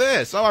do with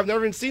this? Oh, I've never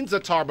even seen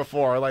za'atar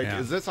before. Like, Yeah.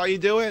 is this how you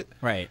do it?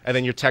 Right. And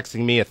then you're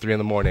texting me at 3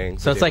 a.m.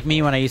 So it's like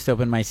me when I used to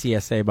open my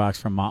CSA box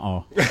from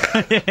Ma'o.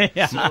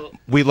 So,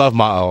 We love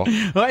Ma'o.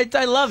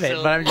 I love it,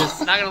 so, but I'm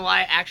just... not gonna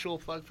lie. Actual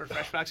plug for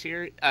FreshBox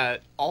here.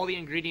 All the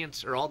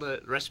ingredients or all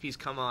the recipes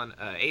come on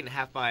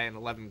 8.5 by an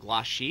 11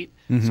 gloss sheet.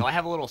 So I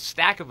have a little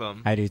stack of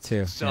them. I do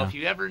too. So yeah. if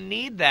you ever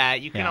need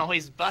that, you can Yeah.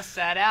 always bust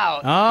that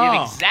out. Oh, You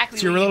have exactly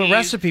it's your what you little need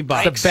recipe box.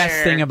 right It's the best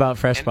there. thing about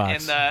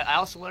FreshBox. And I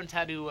also learned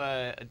how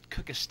to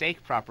cook a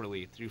steak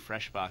properly through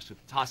FreshBox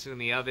with tossing it in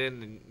the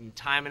oven and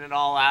timing it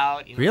all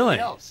out. You know, Really? It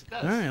helps. It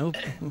does. All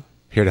right. well,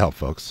 Here to help,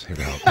 folks. Here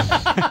to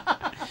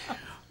help.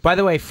 By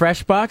the way,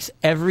 FreshBox,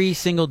 every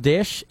single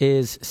dish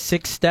is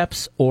 6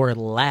 steps or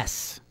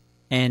less.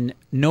 And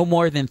no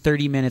more than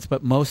 30 minutes,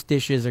 but most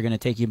dishes are going to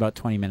take you about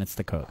 20 minutes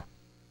to cook.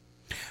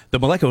 The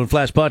Maleko and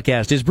Flash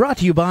podcast is brought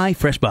to you by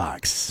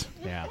FreshBox.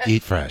 Yeah.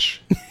 Eat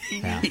fresh.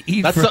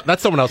 Eat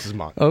That's someone else's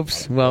mom.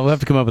 Oops. Well, we'll have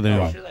to come up with a new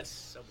I'm one. sure that's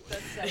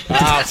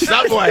Subway.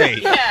 Subway.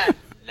 Yeah,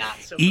 not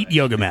so Eat much.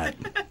 yoga mat.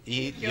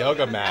 Eat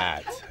yoga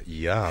mat.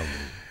 Yum.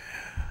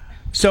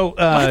 So,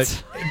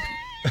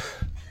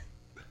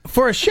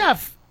 for a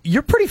chef,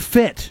 you're pretty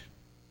fit.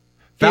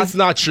 That's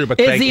not true, but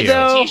is thank he you.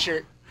 though?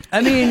 T-shirt.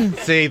 I mean,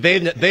 See,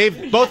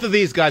 they've both of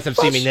these guys have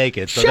seen me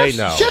naked, so they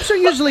know. Chefs are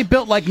usually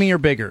built like me or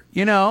bigger.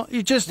 You know,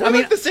 you just. We're I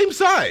mean, like the same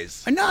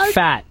size. I know. I-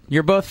 Fat.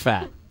 You're both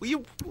fat.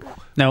 You,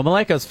 No,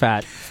 Maleko's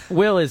fat.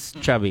 Will is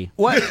chubby.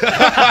 What?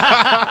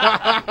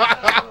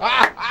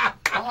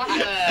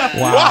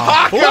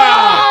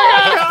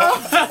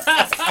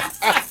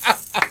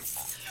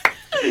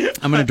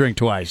 I'm going to drink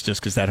twice just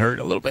because that hurt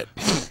a little bit.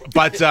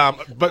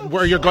 but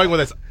where you're going with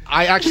this,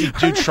 I actually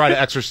do try to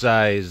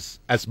exercise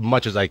as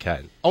much as I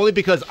can, only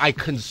because I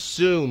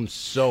consume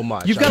so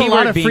much. You've got a Keyword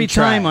lot of being free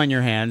time tried. on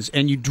your hands,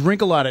 and you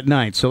drink a lot at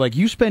night. So, like,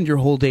 you spend your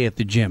whole day at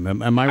the gym.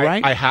 Am I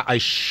right? I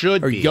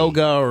should Or be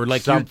yoga, or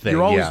like you're- something.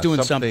 you're always yeah,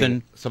 doing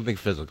something. something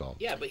physical.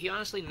 Yeah, but he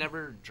honestly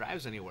never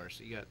drives anywhere.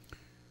 So you got.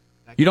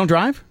 You don't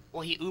drive?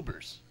 Well, he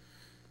Ubers.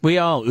 We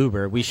all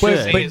Uber. We should.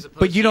 Say But as opposed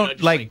but to, you don't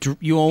just, like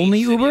you only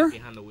being sitting Uber?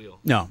 behind the wheel.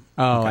 No.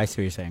 oh, I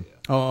see what you're saying.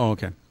 Oh,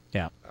 okay.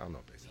 Yeah. I don't know.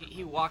 Basically.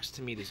 He walks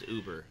to meet his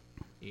Uber.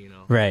 You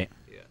know. Right.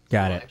 Yeah.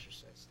 Got Well, it.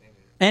 exercise, standing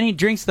And he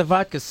drinks the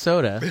vodka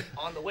soda.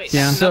 on the way.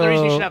 Yeah. That's another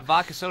reason you So- should have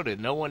vodka soda.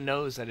 No one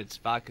knows that it's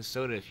vodka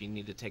soda if you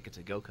need to take a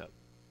to-go cup.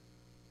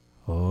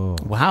 Oh.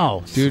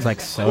 Wow, Dude, dude.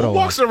 like soda. Who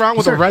walks around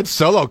with a red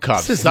Solo cup?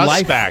 This is life,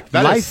 Suspect. That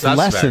is life suspect.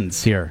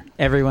 lessons here.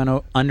 Everyone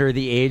under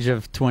the age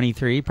of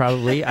 23,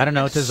 probably. I don't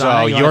know. Tzana,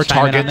 So you wanna your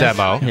chime in target on this?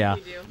 demo. Yeah.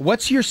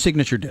 What's your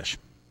signature dish?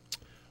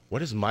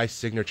 What is my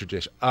signature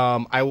dish?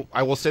 I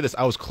will say this.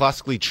 I was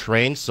classically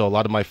trained, so a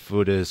lot of my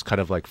food is kind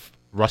of like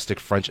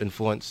rustic French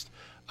influenced.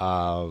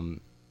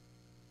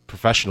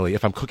 Professionally,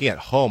 if I'm cooking at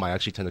home, I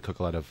actually tend to cook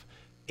a lot of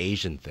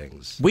Asian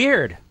things.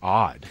 Weird.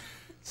 Odd.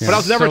 But I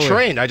was never So weird.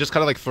 trained. I just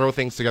kind of like throw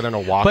things together in a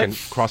wok But and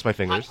cross my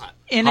fingers.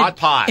 In Hot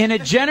pot. In a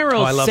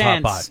general Oh, I love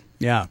sense, hot pot.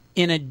 Yeah.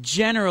 in a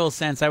general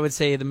sense, I would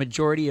say the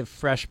majority of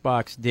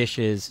FreshBox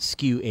dishes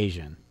skew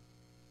Asian.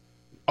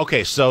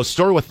 Okay, so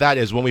story with that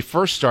is when we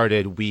first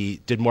started, we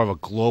did more of a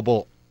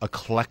global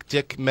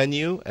eclectic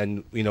menu,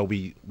 and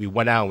we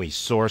went out and we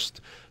sourced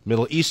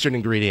Middle Eastern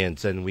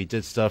ingredients, and we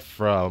did stuff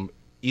from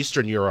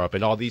Eastern Europe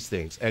and all these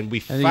things, and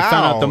we And you found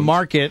out the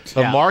market.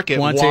 the market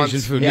wants wants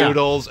Asian food.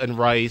 noodles and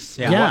rice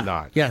and Yeah.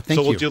 whatnot. Yeah, thank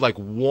so we'll you. do like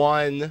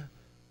one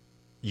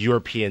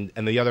European,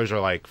 and the others are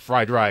like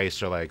fried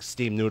rice or like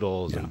steamed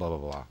noodles and blah blah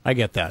blah. I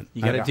get that.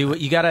 You got to do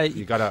what you got to.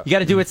 You gotta- You got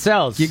to do what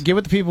sells. You get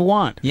what the people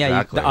want. yeah,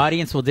 Exactly. the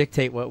audience will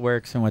dictate what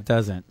works and what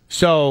doesn't.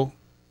 So,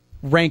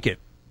 rank it.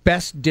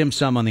 Best dim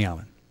sum on the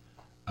island.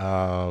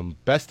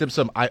 Best dim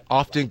sum, I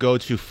often go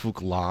to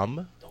Phuc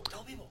Lam.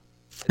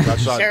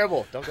 That's on,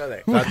 Terrible. Don't go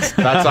there. that's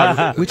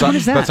on. Which one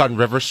is that? That's on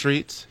River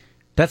Street.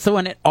 That's the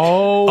one that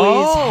always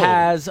Oh.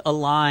 has a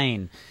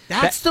line.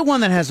 That's the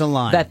one that has a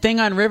line. That thing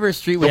on River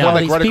Street with one, all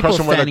like, these right people across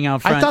from where the standing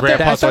out front. I thought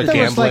Grandpa's that like was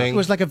gambling.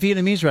 was like a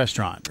Vietnamese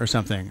restaurant or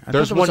something. I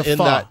There's thought there was one a in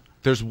pho. that.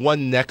 There's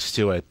one next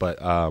to it, but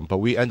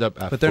we end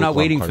up. At But they're Food not Club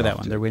waiting quite for that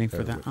often. one. They're waiting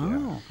for that. Yeah.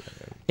 Oh.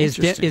 Is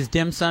Interesting.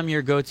 dim sum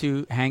your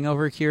go-to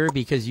hangover cure?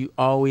 Because you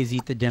always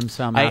eat the dim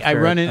sum. I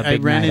after ran a big into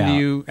night out.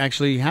 you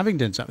actually having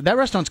done something. That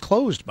restaurant's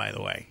closed, by the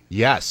way.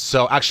 Yes.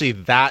 So actually,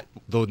 the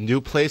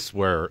new place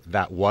where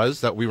that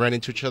we ran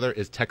into each other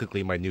is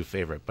technically my new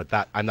favorite. But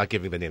that I'm not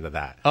giving the name of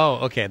that. Oh,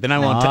 okay. Then I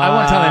won't. I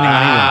won't tell anyone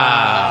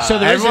either. So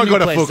there is a Everyone new go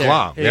to place Food there.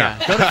 Club.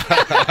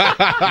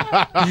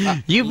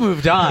 Yeah. You've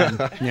moved on.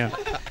 Yeah.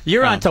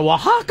 You're on to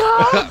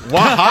Oaxaca.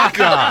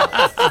 Oaxaca.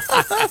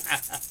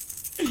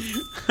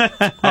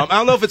 I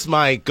don't know if it's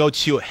my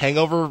go-to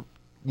hangover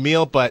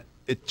meal, but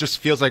it just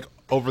feels like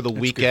over the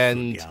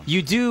weekend. yeah.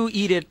 You do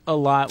eat it a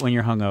lot when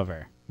you're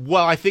hungover.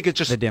 Well, I think it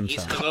just The dim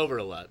He's sum. hung over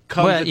a lot.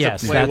 comes Well, into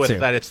yes, play that with too.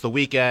 that it's the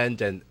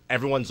weekend and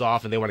everyone's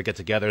off and they want to get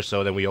together,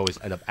 so then we always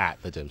end up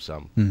at the dim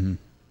sum.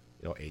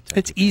 Mm-hmm. 8, 10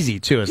 It's easy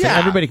too. It's like Yeah.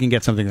 everybody can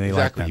get something they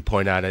exactly. You like.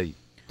 point at it, you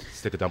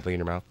stick a dumpling in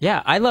your mouth.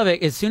 Yeah, I love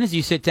it. As soon as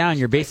you sit down,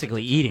 you're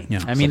basically eating.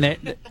 Yeah. I mean,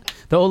 the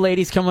old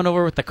lady's coming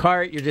over with the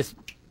cart. You're just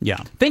Yeah.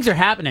 things are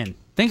happening.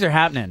 Things are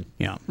happening.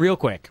 Yeah. real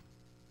quick.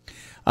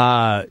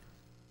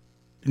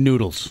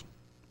 Noodles,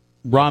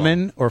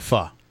 ramen or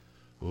pho.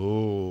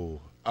 Ooh.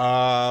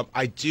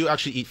 I do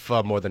actually eat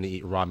pho more than I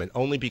eat ramen,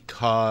 only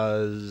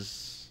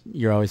because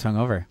You're always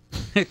hungover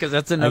because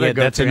that's another Okay,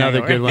 good. that's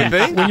another good one.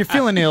 When you're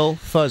feeling ill,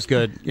 pho's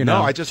good. You know,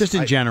 No, I just-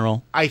 in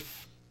general. I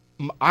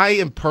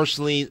am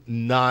personally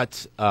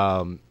not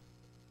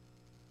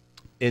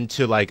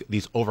into like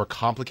these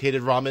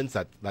overcomplicated ramens.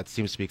 That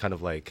seems to be kind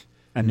of like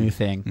A new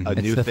thing. a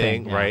It's new the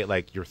thing, yeah. right?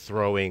 Like you're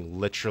throwing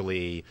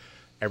literally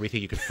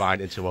everything you can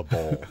find into a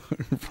bowl,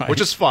 Right.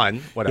 which is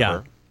fun.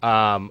 Whatever.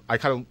 I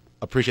kind of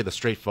appreciate the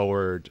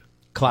straightforward,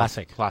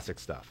 Classic. classic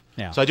stuff.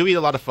 Yeah. So I do eat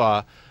a lot of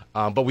pho,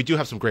 but we do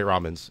have some great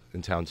ramens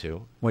in town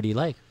too. What do you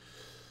like?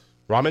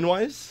 Ramen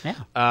wise, Yeah.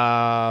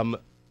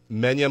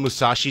 Menya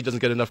Musashi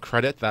doesn't get enough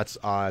credit. That's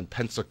on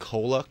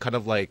Pensacola, kind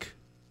of like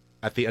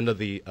at the end of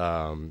the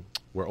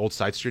where Old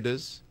Side Street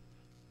is.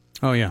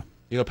 Oh yeah,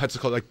 You know,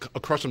 Pensacola, like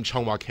across from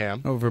Chongwa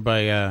Cam. over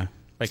by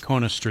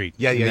Kona Street.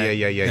 Yeah.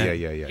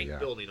 Pink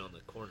building on the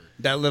corner.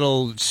 That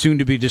little soon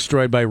to be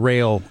destroyed by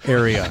rail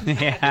area.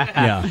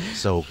 Yeah.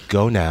 So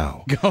go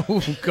now. Go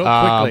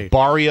quickly.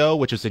 Barrio,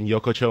 which is in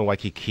Yokocho and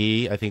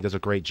Waikiki, I think does a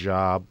great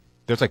job.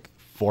 There's like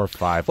 4 or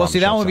 5. Well, see,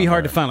 that shops one would be out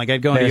hard to there. find. Like,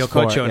 I'd go into There's Yokocho,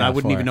 four, and yeah, I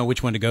wouldn't four. even know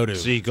which one to go to.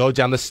 So you go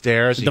down the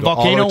stairs. The you go all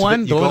the way volcano to one?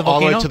 You The go one with the all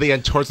the way volcano? to the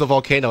end towards the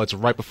volcano. It's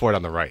right before it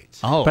on the right.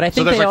 Oh, But I So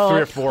think there's they like all.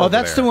 3 or 4. oh, over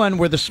that's there. the one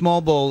where the small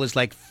bowl is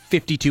like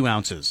 52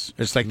 ounces.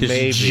 It's like this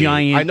Maybe.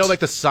 giant. I know, like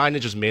the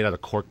signage is made out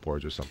of cork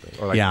boards or something.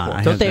 Or like Yeah, cork.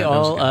 I Don't had they that. That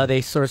was all? good.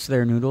 They source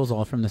their noodles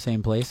all from the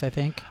same place. I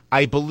think.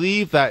 I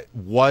believe that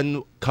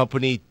one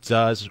company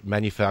does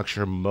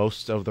manufacture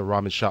most of the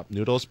ramen shop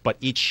noodles, but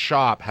each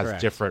shop has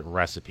Correct. different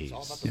recipes.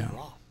 Yeah.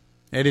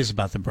 It is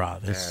about the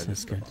broth.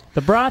 It's good.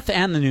 The broth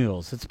and the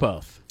noodles. It's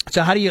both.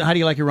 So how do you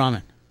like your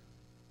ramen?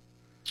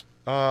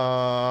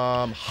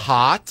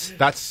 Hot.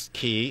 That's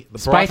key. The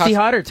broth Spicy has-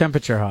 hot or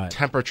temperature hot?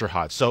 Temperature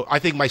hot. So I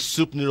think my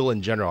soup noodle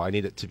in general, I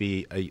need it to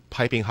be a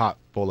piping hot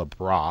bowl of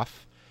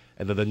broth,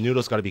 and then the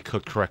noodles got to be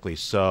cooked correctly.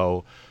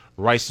 So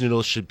rice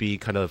noodles should be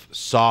kind of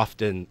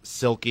soft and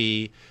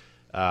silky.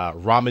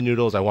 Ramen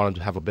noodles, I want them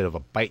to have a bit of a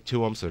bite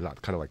to them, so they're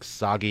not kind of like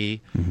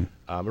soggy.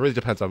 It really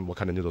depends on what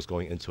kind of noodles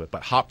going into it,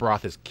 but hot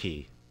broth is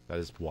key. That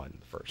is one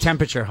first.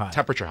 Temperature hot.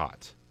 Temperature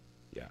hot.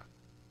 Yeah.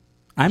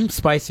 I'm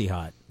spicy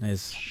hot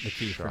is the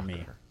key for me.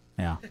 Shocker.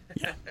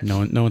 Yeah. No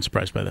one's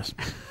surprised by this.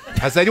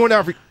 Has anyone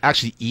ever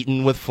actually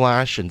eaten with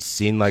Flash and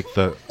seen like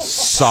the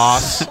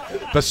sauce,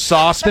 the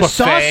sauce The buffet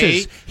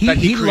sauces. that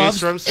he creates loves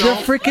for the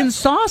himself? freaking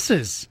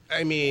sauces.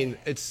 I mean,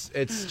 it's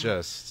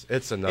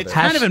another. It's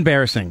kind of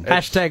embarrassing.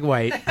 Hashtag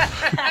white.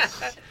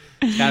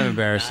 Kind of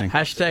embarrassing.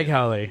 Hashtag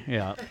Holly.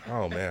 Yeah.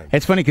 Oh man.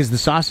 It's funny because the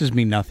sauces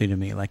mean nothing to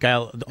me. Like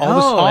all the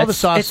it's-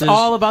 sauces. It's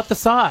all about the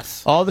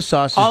sauce. All the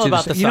sauces. All do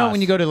about the the You know sauce.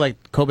 when you go to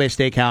like Kobe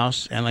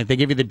Steakhouse and like they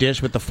give you the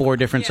dish with the 4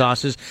 different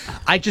sauces.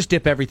 I just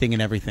dip everything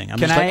in everything. I'm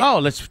Can just like, I- oh,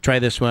 let's try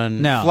this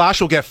one. No. Flash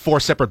will get 4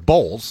 separate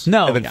bowls.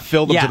 No. And then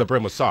fill them Yeah. to the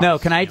brim with sauce. No,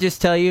 can I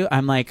just tell you?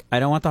 I'm like, I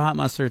don't want the hot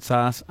mustard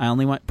sauce. I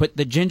only want put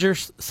the ginger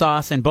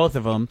sauce in both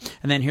of them,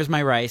 and then here's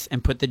my rice,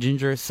 and put the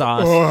ginger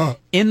sauce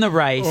in the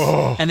rice,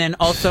 and then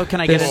also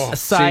can I get a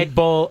side See,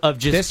 bowl of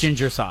just this-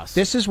 ginger sauce?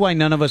 This is why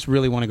none of us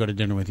really want to go to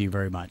dinner with you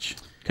very much.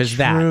 Because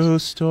True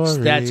story.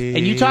 that's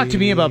and you talk to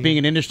me about being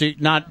an industry,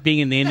 not being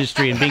in the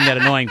industry and being that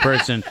annoying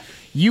person.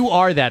 You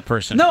are that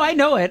person. No, I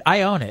know it.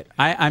 I own it.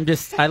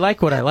 I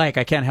like what I like.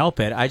 I can't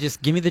help it. I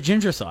just give me the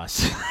ginger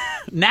sauce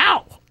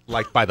now.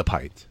 Like by the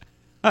pint.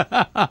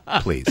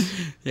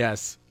 Please.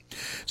 Yes.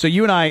 So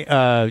you and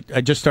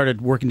I just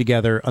started working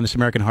together on this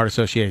American Heart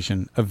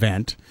Association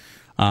event.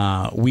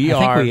 We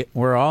I are. think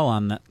we're all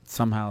on that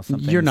somehow.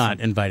 Something. You're not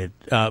invited,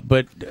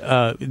 but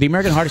the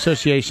American Heart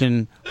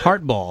Association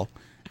Heart Ball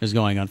is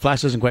going on.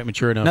 Flash isn't quite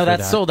mature enough. No, for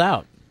that's that. sold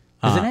out,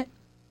 isn't it?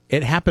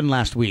 It happened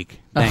last week.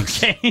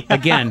 Thanks. Okay.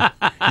 Again,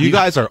 You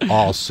guys are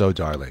all so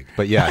darling.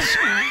 But yes,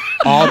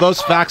 all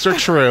those facts are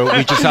true.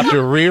 We just have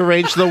to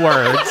rearrange the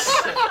words.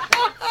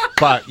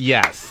 But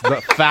yes,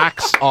 the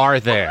facts are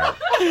there.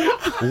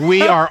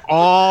 We are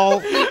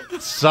all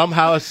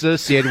somehow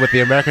associated with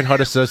the American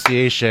Heart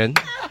Association.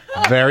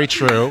 Very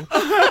true.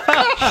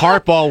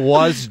 Heartball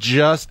was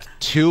just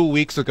 2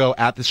 weeks ago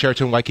at the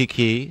Sheraton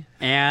Waikiki.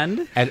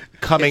 And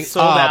coming it's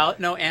sold up, out.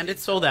 No, and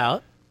it's sold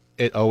out.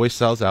 it always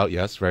sells out.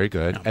 Yes, very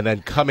good. And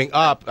then coming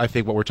up, I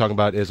think what we're talking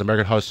about is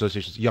American Heart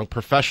Association's young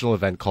professional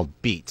event called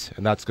Beat,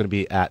 and that's going to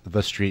be at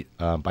The Street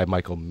by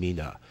Michael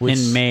Mina.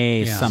 In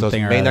May yeah. something So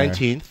it's or May other.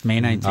 19th.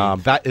 May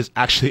 19th. That is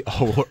actually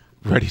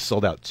already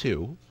sold out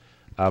too.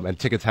 And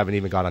tickets haven't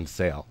even gone on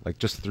sale. Like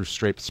just through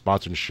straight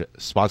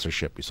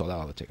sponsorship, we sold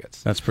out all the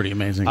tickets. that's pretty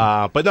amazing.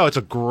 But no, it's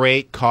a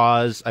great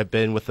cause. I've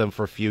been with them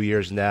for a few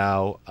years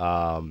now,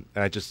 and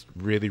I just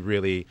really,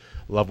 really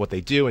love what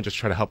they do, and just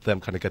try to help them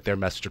kind of get their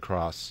message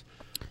across.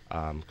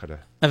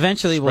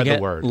 Eventually, we'll spread the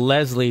get word.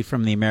 Leslie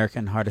from the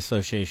American Heart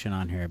Association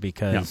on here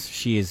because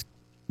she is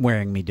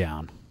wearing me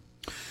down.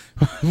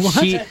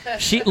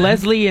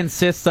 Leslie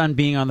insists on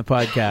being on the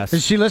podcast.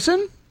 Does she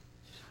listen?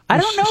 I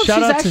don't know if Shout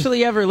she's out to-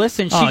 actually ever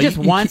listened. She Oh, just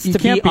you wants to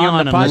can't be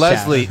on the unless-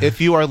 podcast. Leslie, if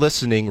you are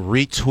listening,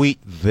 retweet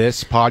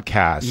this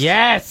podcast.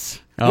 Yes.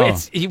 Oh.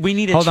 We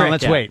need a Hold trick. on,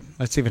 let's yeah. wait.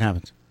 Let's see if it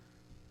happens.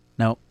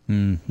 No.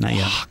 Not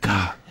yet.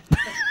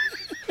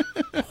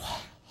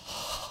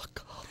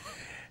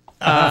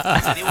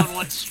 Does anyone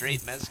want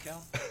straight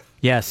mezcal?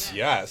 Yes.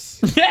 Yes.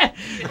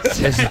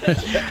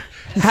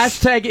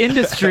 Hashtag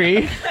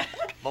industry.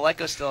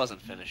 Maleko still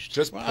hasn't finished.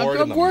 Just pour it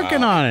in I'm the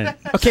working mouth. on it.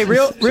 Okay,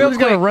 real Someone's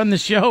quick. gonna run the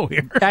show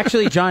here.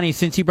 Actually, Johnny,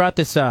 since you brought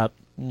this up,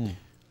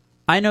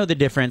 I know the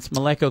difference.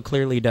 Maleko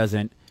clearly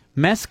doesn't.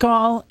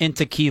 Mezcal and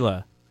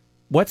tequila.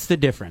 What's the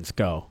difference?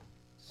 Go.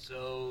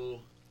 So,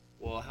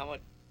 well, how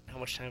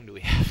much time do we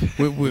have?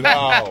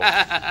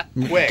 Oh,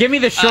 quick. Give me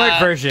the short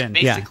version.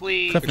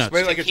 Basically, Cliff notes.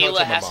 Explain it like you're telling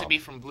tequila my has to mom. be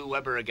from Blue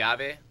Weber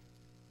agave.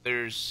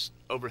 There's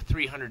over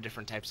 300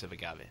 different types of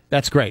agave.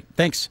 That's great.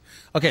 Thanks.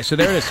 Okay, so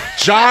there it is.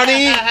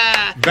 Johnny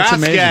amazing.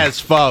 Vasquez,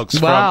 folks,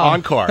 from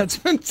Encore. That's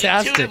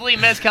fantastic. Intuitively,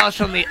 mezcal is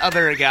from the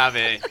other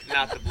agave,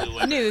 not the Blue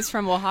Weber. News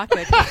from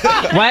Oaxaca.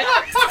 What?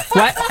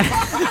 What?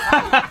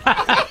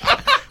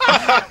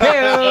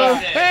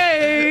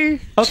 Hey.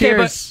 Okay,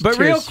 Cheers. but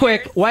real Cheers.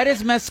 quick, why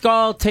does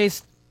mezcal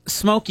taste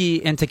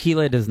smoky and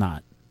tequila does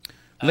not?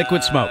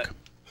 Liquid smoke.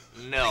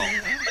 No,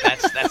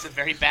 that's a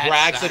very bad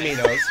Bragg's sign.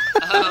 Aminos.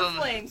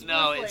 Flames,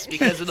 No, blue it's flames.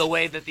 because of the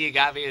way that the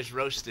agave is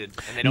roasted,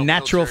 and they don't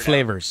Natural filter it out.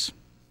 flavors.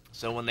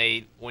 So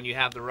when you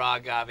have the raw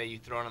agave, you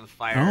throw it on the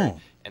fire, Oh.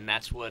 and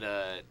that's what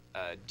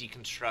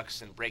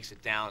deconstructs and breaks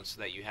it down, so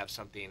that you have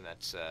something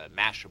that's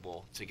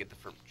mashable to get the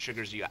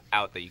sugars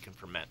out that you can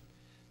ferment.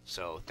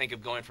 So think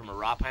of going from a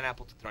raw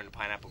pineapple to throwing a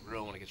pineapple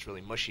grill when it gets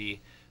really mushy.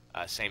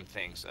 Same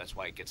thing. So that's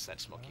why it gets that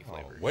smoky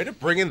flavor. Way to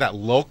bring in that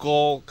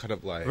local kind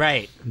of like.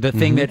 Right. The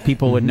thing that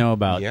people would know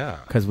about. Yeah.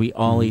 Because we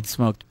all eat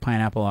smoked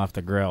pineapple off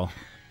the grill.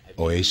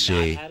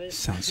 Oishi.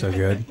 Sounds so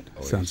good.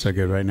 Sounds so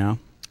good right now.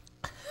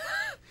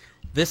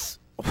 This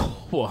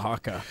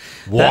Oaxaca.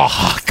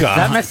 Oaxaca.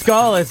 That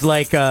mezcal is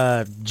like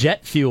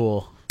jet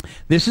fuel.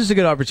 This is a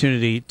good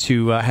opportunity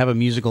to have a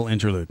musical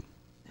interlude.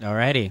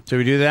 Alrighty. Should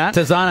we do that?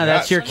 Tazana,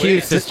 that's your cue,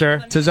 please.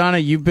 sister.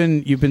 Tazana, you've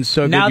been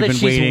so good. Now You've that been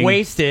she's waiting.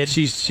 wasted.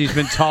 She's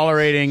been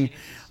tolerating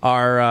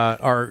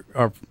our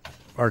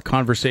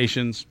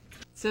conversations.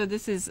 So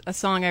this is a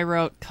song I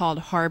wrote called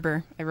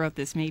Harbor. I wrote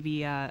this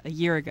maybe a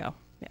year ago.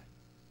 Yeah.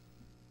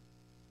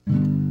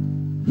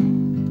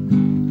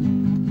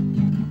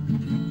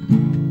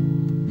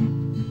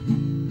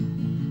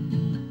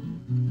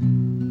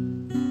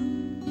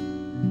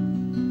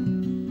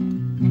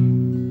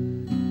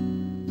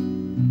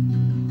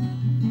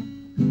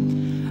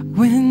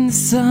 When the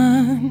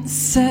sun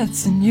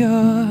sets in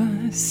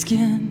your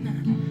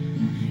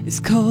skin, it's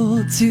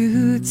cold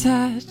to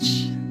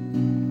touch.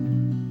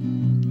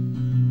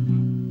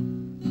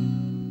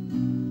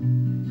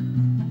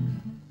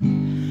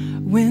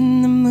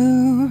 When the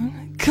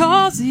moon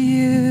calls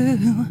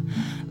you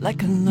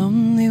like a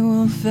lonely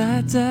wolf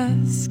at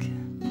dusk.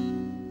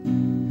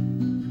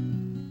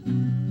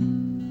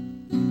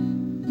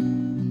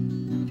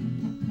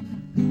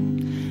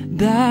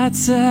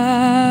 That's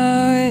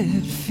how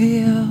it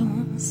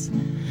feels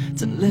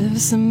to live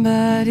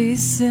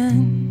somebody's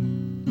sin.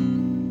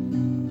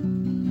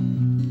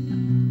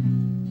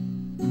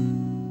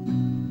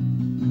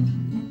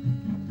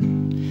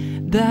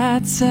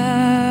 That's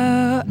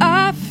how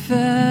I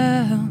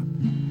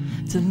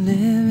felt to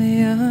live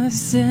your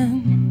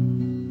sin.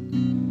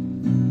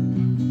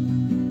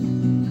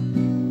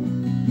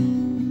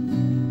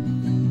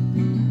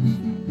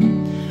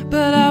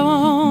 But I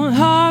won't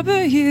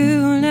harbor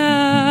you now.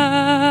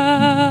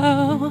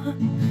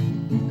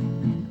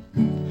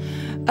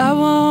 I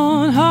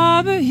won't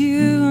harbor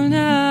you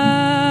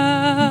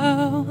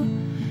now.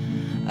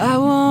 I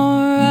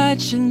won't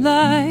write your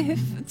life,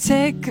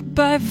 take a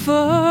bite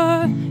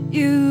for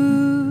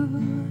you.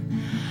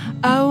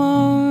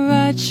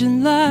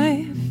 watching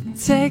life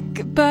take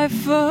a bite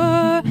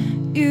for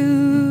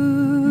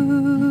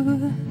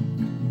you.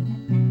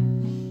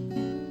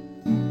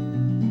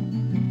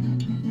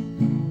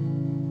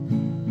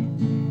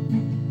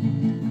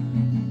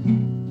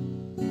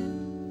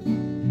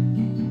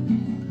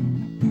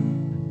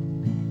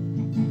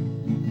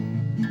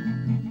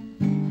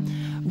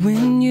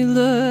 When you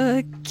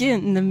look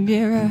in the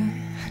mirror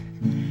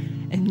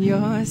and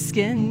your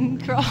skin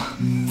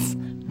crawls.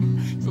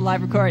 It's a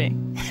live recording.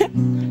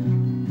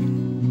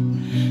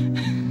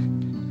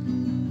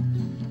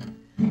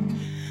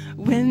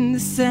 When the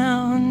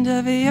sound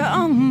of your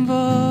own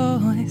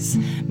voice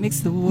makes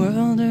the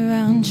world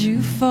around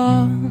you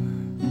fall.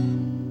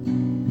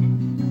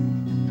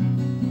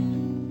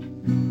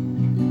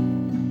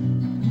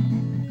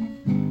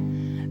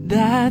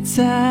 That's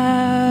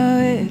how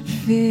it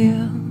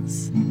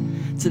feels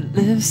to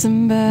live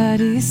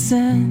somebody's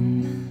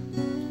sin.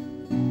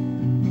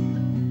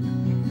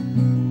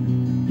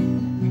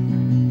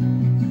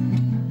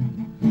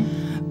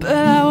 But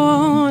I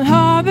won't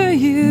harbor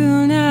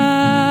you now.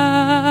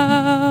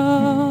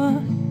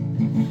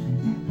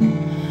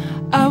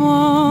 I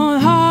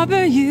won't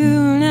harbor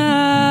you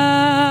now.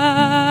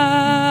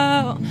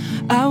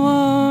 I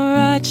won't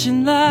write your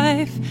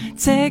life,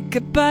 take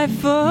a bite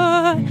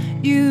for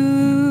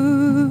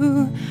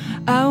you.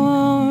 I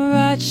won't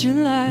write your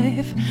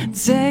life,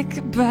 take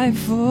a bite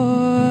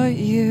for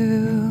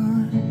you.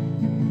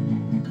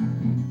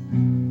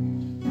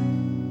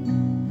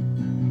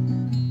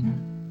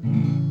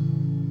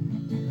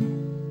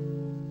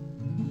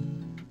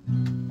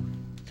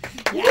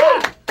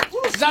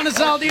 Tzana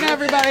Saldania,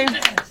 everybody.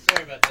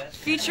 Sorry about that.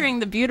 Featuring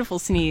the beautiful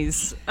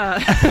sneeze.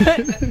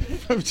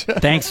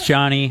 Thanks,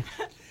 Jonny.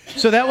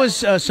 So that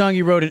was a song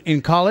you wrote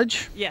in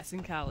college, Yes,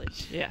 in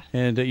college, yeah.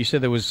 and you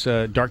said there was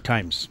dark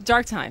times.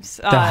 Dark times.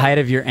 The height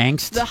of your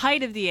angst. The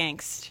height of the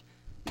angst.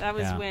 That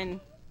was Yeah. when,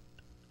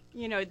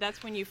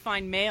 that's when you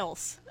find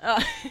males.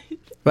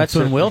 That's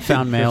when Will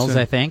found males,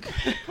 I think.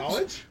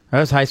 College? That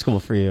was high school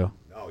for you.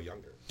 No,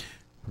 younger.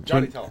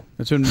 Johnny, tell him.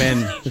 That's when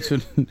men. That's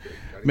when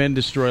men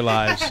destroy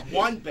lives.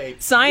 One babe.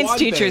 Science one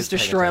teachers babe's paying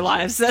destroy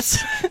attention.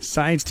 lives.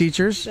 Science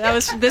teachers.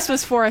 This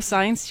was for a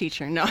science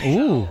teacher. No.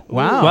 Ooh,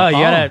 wow. Well, you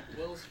Oh. had a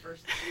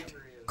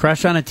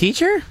crush on a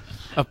teacher?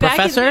 A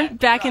professor?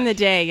 Back in the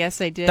day,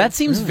 yes, I did. That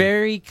seems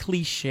very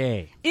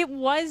cliche. It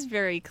was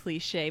very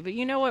cliche, but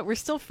you know what? We're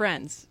still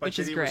friends, But which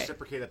did is he great.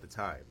 reciprocate at the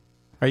time?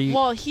 Are you?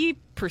 Well, he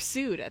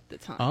pursued at the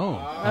time. Oh.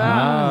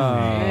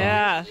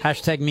 Yeah.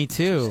 Hashtag me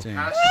too.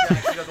 Hashtag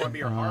she doesn't want to be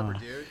your harbor,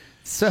 dude.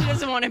 So, He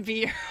doesn't want to be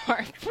your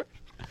heart.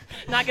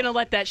 Not going to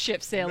let that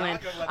ship sail in.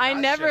 Not gonna let I that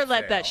never ship let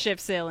sail. that ship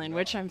sail in,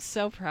 which I'm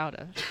so proud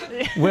of.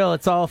 Will,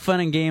 it's all fun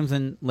and games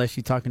unless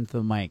you're talking to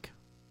the mic.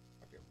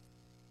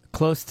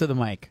 Close to the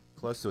mic.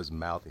 Close to his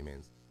mouth, he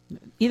means.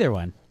 Either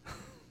one.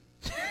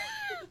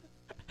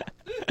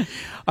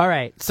 All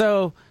right.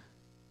 So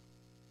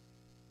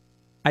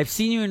I've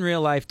seen you in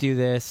real life do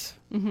this.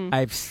 Mm-hmm.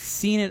 I've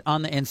seen it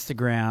on the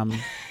Instagram.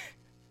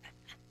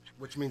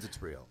 Which means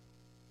it's real.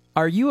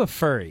 Are you a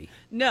furry?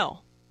 No,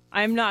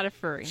 I'm not a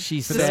furry.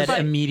 She said Despite-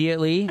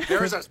 immediately.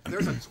 There's a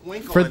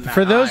twinkle in that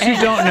For those who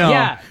eye. don't know,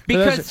 Yeah, for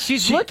because those-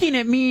 she's looking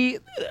at me.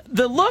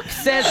 The look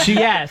says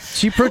yes.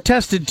 she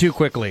protested too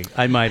quickly.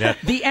 I might add.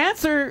 The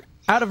answer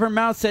out of her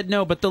mouth said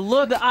no, but the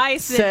look The eye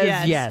said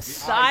says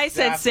yes. The eye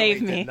said Definitely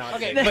save me. did not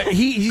Okay, say but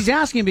he's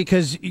asking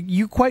because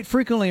you quite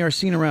frequently are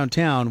seen around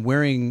town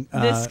wearing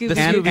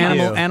Scooby-Doo.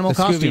 animal The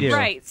costumes. Scooby-Doo.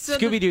 Right, so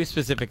the- Scooby-Doo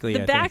specifically.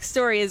 The I think.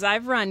 backstory is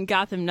I've run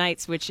Gotham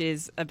Knights, which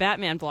is a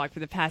Batman blog for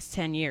the past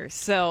 10 years.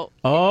 So,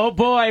 Oh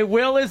boy,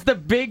 Will is the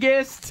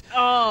biggest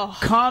oh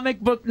comic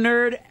book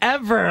nerd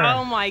ever.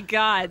 my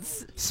God.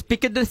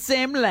 Speaking the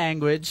same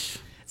language.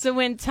 So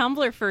when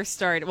Tumblr first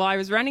started, well, I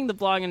was running the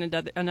blog on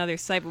another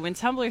site, but when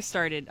Tumblr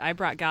started, I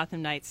brought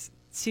Gotham Knights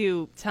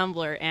to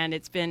Tumblr, and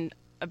it's been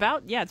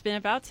about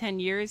 10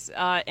 years,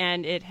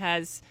 and it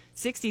has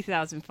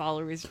 60,000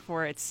 followers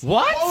for its.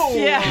 What?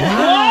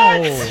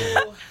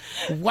 Yeah.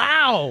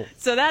 Wow.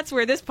 So that's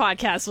where this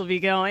podcast will be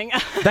going.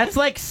 That's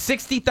like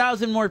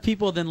 60,000 more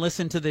people than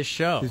listen to this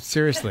show.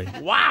 Seriously.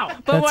 Wow.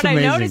 But That's what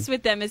amazing. I noticed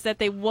with them is that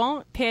they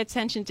won't pay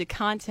attention to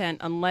content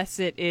unless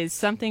it is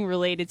something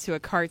related to a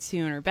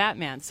cartoon or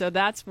Batman. So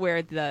that's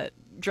where the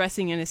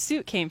dressing in a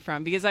suit came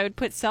from, because I would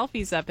put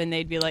selfies up and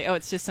they'd be like, "Oh,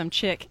 it's just some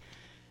chick."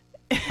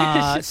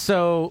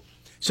 So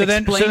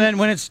then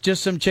when it's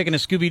just some chick in a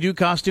Scooby-Doo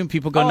costume,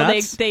 people go Oh,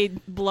 nuts. they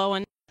blow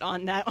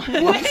on that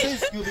When one. you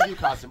say Scooby-Doo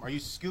costume, are you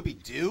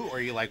Scooby-Doo or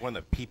are you like one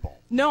of the people?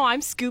 No,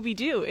 I'm Scooby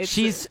Doo.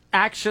 she's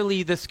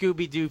actually the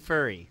Scooby-Doo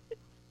furry.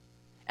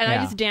 and yeah.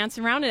 I just dance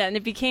around in it, and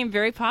it became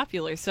very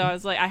popular. So I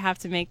was like, I have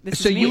to make this.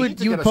 So is me. you to would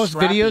get a post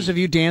strappy- videos of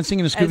you dancing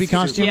in a Scooby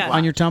costume yeah.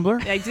 on your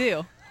Tumblr? I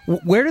do.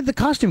 Where did the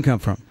costume come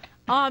from?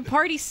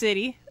 Party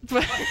City.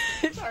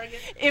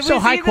 It So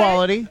was high either-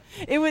 quality,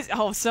 It was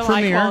so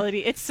Premiere. high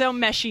quality. It's so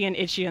meshy and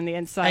itchy on the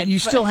inside. and you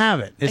but still have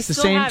it. It's I the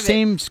still same have it.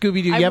 same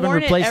Scooby-Doo. You I've haven't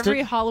worn replaced it every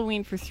it?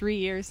 Halloween for 3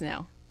 years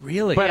now.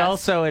 Really? But Yes.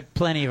 also at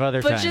plenty of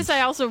other But times. just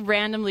I also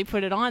randomly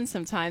put it on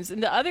sometimes.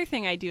 And the other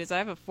thing I do is I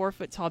have a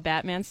 4-foot tall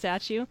Batman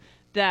statue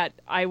that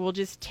I will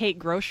just take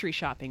grocery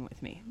shopping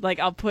with me. Like,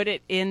 I'll put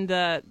it in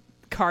the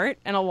cart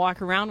and I'll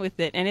walk around with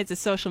it, and it's a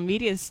social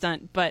media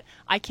stunt, but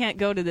I can't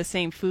go to the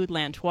same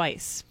Foodland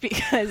twice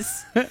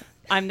because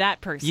I'm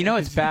that person. You know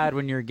it's bad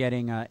when you're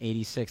getting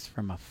 86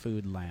 from a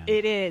Foodland.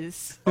 It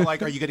is.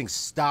 Like, are you getting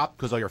stopped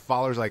because all your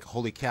followers are like,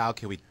 holy cow,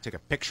 can we take a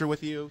picture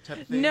with you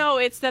type of thing? No,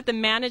 it's that the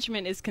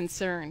management is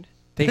concerned.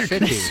 They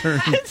should be.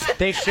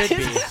 They should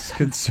be.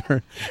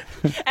 Concerned.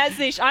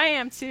 As I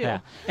am too. Yeah.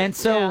 And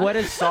so Yeah. what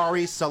is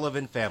Sorry,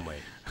 Sullivan family.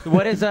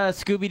 what does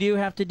Scooby-Doo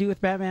have to do with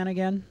Batman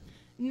again?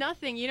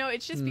 Nothing. You know,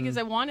 it's just because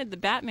I wanted the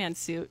Batman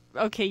suit.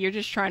 Okay, you're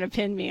just trying to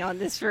pin me on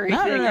this furry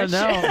No,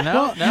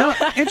 thing. no.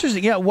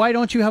 Interesting. Yeah, why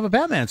don't you have a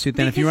Batman suit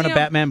then if you Because, run a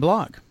Batman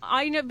blog?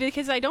 I know,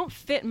 because I don't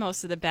fit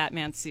most of the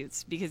Batman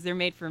suits because they're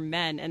made for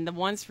men, and the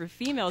ones for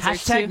females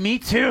Hashtag are too, me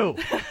too.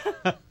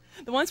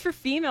 the ones for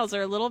females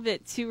are a little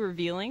bit too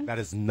revealing. That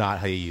is not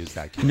how you use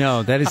that. Kid.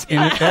 No, that is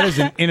that is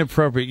an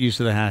inappropriate use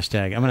of the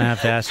hashtag. I'm going to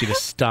have to ask you to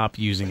stop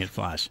using it,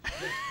 Flash.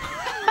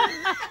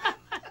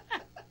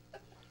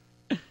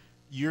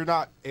 You're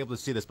not able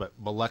to see this, but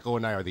Maleko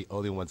and I are the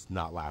only ones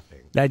not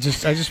laughing. I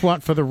just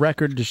want for the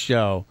record to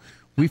show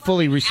we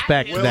fully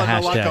respect Will the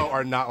and Maleko hashtag.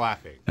 are not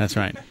laughing. That's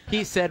right.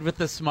 He said with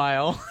a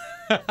smile.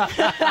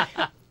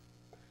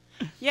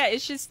 Yeah,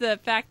 it's just the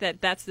fact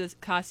that that's the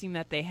costume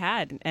that they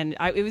had, and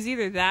it was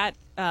either that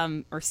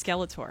or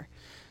Skeletor.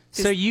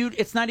 So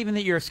it's not even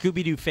that you're a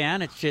Scooby-Doo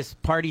fan. It's just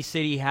Party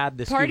City had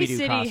the Party Scooby-Doo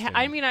City. costume.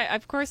 I mean,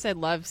 of course, I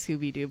love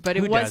Scooby Doo, but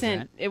Who it wasn't.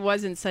 doesn't? It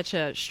wasn't such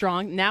a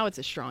strong. Now it's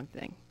a strong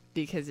thing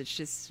because it's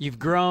just. You've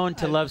grown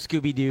to love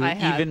Scooby-Doo I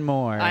have. even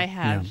more. I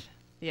have.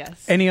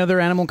 Yes. Any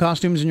other animal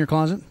costumes in your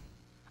closet?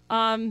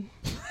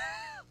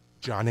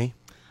 Johnny?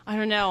 I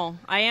don't know.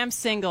 I am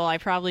single. I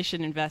probably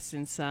should invest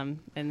in some,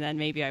 and then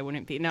maybe I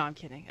wouldn't be. No, I'm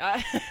kidding.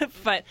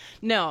 But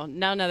no,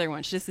 none other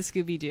ones. Just the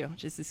Scooby Doo.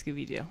 Just the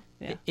Scooby Doo.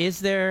 Yeah. Is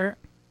there?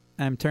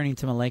 I'm turning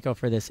to Maleko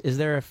for this. Is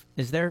there?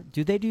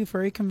 Do they do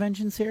furry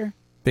conventions here?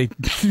 They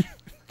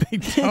they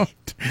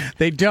don't.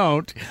 They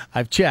don't.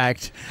 I've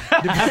checked.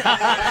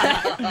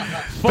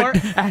 For a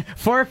friend.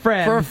 For a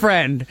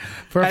friend.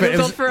 For a friend.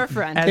 Google for a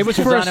friend. As It was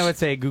for Tzana would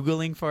say,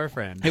 Googling for a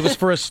friend. It was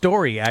for a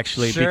story,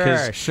 actually, Sure,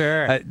 because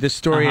sure. the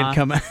story had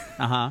come out.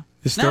 Uh-huh.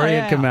 The story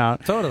had come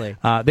out. Totally.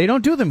 They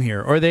don't do them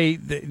here, or they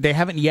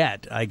haven't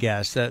yet, I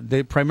guess.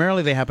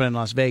 Primarily they happen in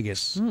Las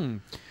Vegas.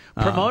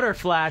 Promoter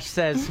Flash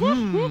says,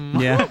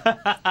 Yeah.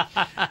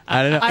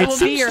 I don't know. I It will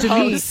be seems your to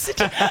me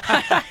host.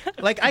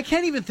 like I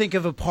can't even think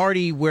of a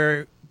party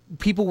where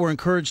people were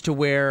encouraged to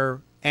wear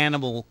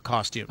animal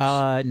costumes.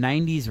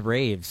 90s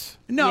raves.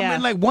 No, Yeah. I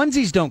mean, like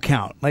onesies don't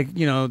count. Like,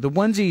 you know, the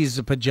onesie is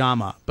a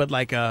pajama, but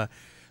like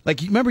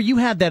remember you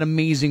had that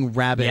amazing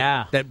rabbit,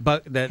 Yeah.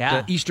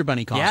 that Easter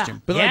bunny costume.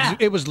 Yeah. But Yeah.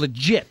 like, it was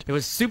legit. It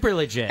was super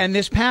legit. And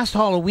this past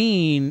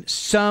Halloween,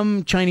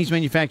 some Chinese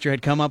manufacturer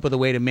had come up with a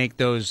way to make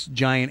those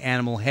giant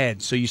animal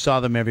heads. So you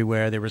saw them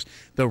everywhere. There was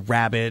the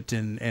rabbit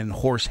and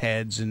horse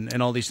heads and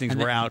all these things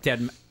And were the out.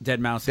 Dead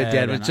mouse The head.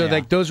 dead and- one. So yeah.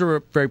 like those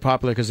were very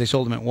popular because they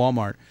sold them at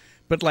Walmart.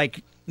 But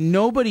like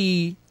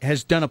nobody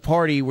has done a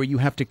party where you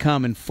have to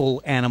come in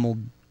full animal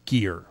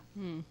gear.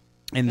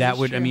 And that That's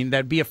would, true. I mean,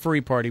 that'd be a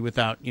furry party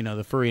without, you know,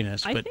 the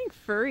furriness. I But think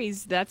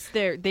furries,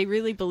 they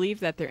really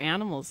believe that they're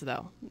animals,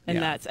 though. And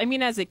Yeah. I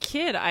mean, as a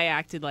kid, I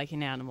acted like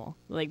an animal.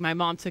 Like, my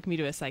mom took me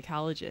to a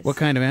psychologist. what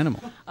kind of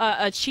animal?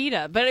 A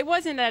cheetah. But it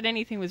wasn't that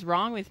anything was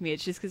wrong with me.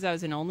 It's just because I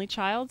was an only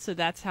child, so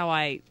that's how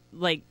I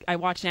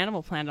watched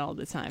Animal Planet all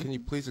the time. Can you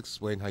please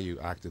explain how you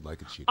acted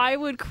like a cheetah? I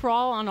would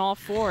crawl on all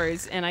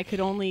fours, and I could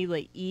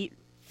only, eat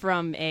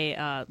from a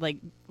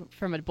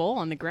bowl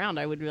on the ground.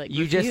 I would,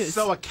 You just- refuse.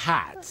 So a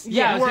cat.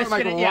 Yeah, I you was weren't just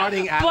like gonna- yeah.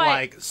 running at But-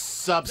 like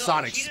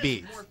subsonic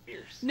speed.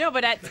 No,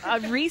 but at a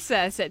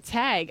recess at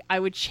tag,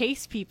 I would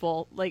chase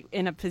people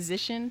in a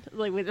position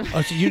with.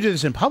 Oh, so you did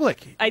this in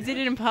public? I did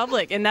it in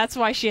public, and that's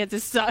why she had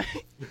to stop.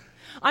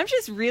 I'm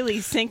just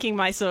really sinking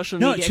my social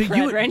media so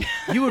cred right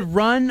now. you would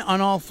run on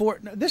all four.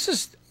 No,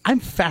 I'm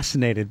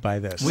fascinated by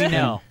this. We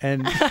know.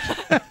 And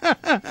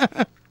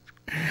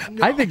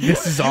I think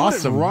this is You wouldn't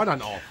awesome. run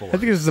on all fours. I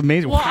think this is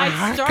amazing. Well,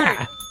 I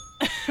started.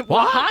 Oaxaca.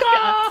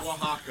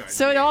 Oaxaca.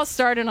 So it all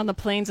started on the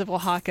plains of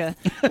Oaxaca,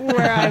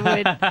 where I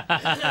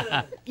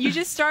would. You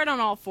just start on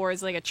all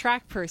fours like a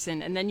track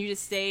person, and then you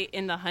just stay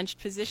in the hunched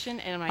position,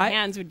 and my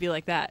hands would be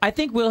like that. I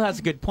think Will has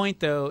a good point,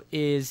 though,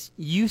 is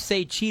you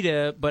say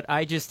cheetah, but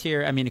I just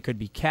hear, I mean, it could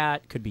be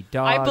cat, could be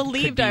dog. I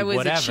believed could be I was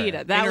whatever. a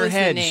cheetah. That in her was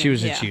head, the name. she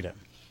was yeah. a cheetah.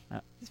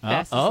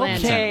 Fastest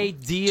land. Okay,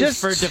 D is Just-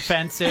 for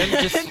defensive.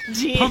 Just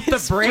G pump the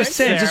is for brakes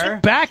there.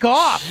 Just back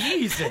off.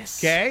 Jesus.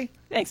 Okay.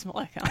 Thanks,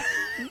 Maleka.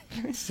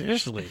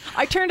 Seriously.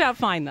 I turned out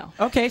fine, though.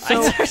 Okay,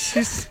 so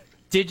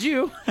did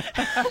you?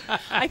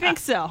 I think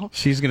so.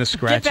 She's gonna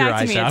scratch Get your back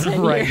to eyes me in out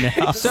 10 right years.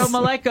 now. So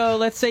Maleko,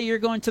 let's say you're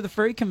going to the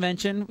furry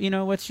convention. You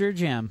know, what's your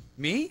jam?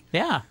 Me?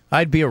 Yeah,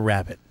 I'd be a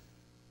rabbit.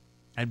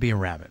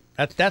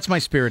 That's my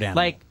spirit animal.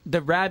 like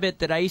the rabbit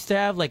that I used to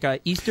have, like a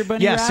Easter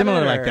bunny. Yeah, rabbit,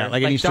 similar or like that,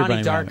 like an Easter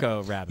Donnie bunny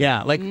Darko rabbit.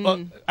 Yeah, like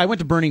I went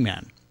to Burning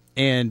Man,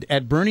 and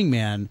at Burning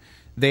Man,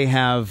 they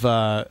have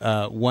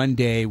one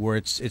day where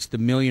it's the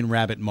Million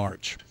Rabbit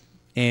March.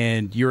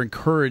 And you're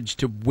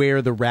encouraged to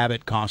wear the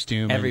rabbit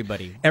costume.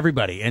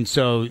 Everybody. And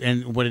so,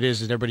 and what it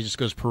is everybody just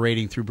goes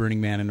parading through Burning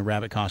Man in a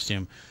rabbit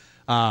costume.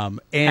 And,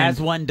 As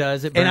one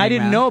does at Burning And I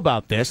didn't Man. know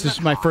about this. This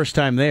is my first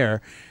time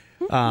there.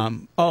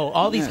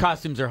 All these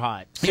costumes are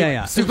hot.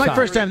 Yeah. It was my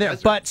first time there.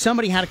 But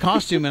somebody had a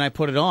costume, and I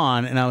put it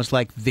on, and I was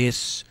like,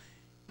 this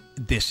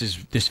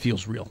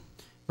feels real.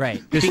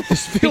 Right. This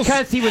feels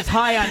Because he was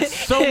high on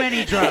so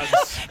many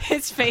drugs.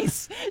 His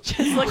face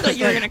just looked like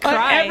you were going to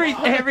cry.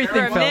 Everything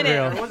for a felt minute.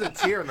 real. There was a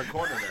tear in the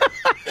corner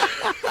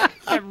there.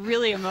 Got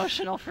really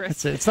emotional for a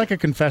second. It's like a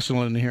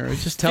confessional in here.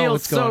 Just tell Feels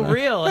what's going so on.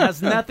 real. It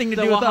has nothing to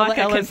The do with all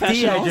the Oaxaca LSD I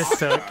confessionals. just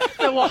took.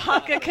 The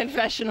Oaxaca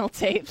confessional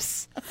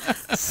tapes.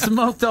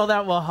 Smoked all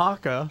that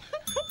Oaxaca.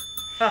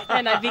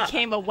 And I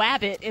became a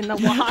wabbit in the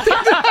Oaxaca.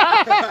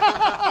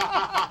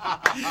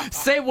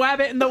 Say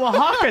wabbit in the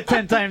Oaxaca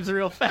 10 times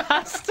real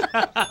fast.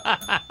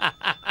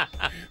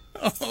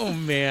 Oh,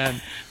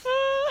 man.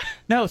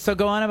 No, so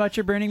go on about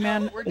your Burning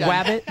Man. We're done.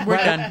 Wabbit. We're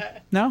done.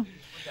 No?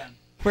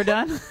 We're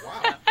done?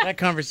 That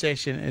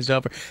conversation is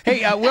over.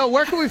 Hey, Will,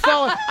 where can we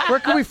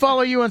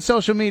follow you on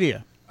social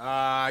media?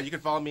 You can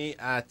follow me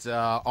at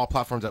all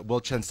platforms at Will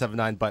Chen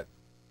 79, but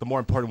the more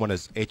important one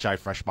is HI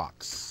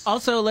Freshbox.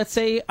 Also, let's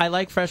say I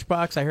like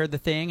Freshbox. I heard the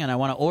thing, and I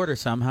want to order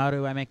some. How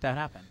do I make that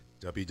happen?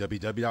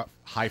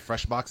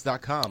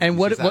 www.highfreshbox.com. And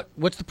Use that.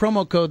 what's the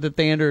promo code that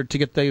they enter to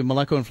get the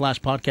Maleko and Flash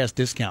podcast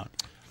discount?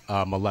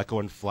 Maleko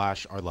and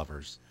Flash are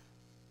lovers.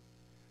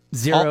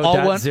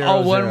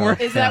 All one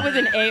word? Is that with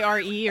an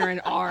A-R-E or an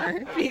R?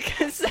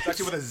 Because It's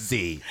actually with a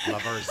Z.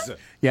 Lovers.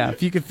 Yeah,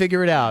 if you can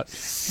figure it out.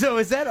 So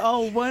is that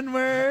all one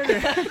word?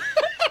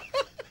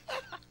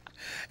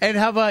 And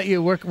how about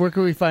you? Where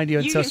can we find you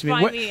on You can social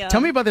find media? me,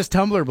 Tell me about this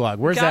Tumblr blog.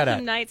 Where's that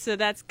Gotham at? Knights, so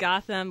that's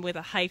Gotham with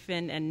a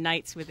hyphen and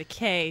Knights with a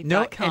K.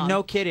 No, .com. and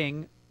no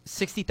kidding.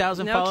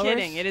 60,000 No followers?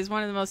 kidding. It is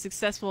one of the most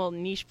successful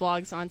niche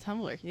blogs on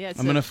Tumblr. Yeah,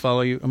 I'm going to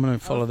follow you. I'm going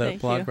to follow that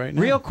thank blog you. right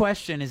now. Real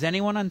question. Is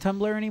anyone on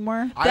Tumblr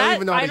anymore? I don't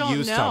even know how to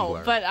use know,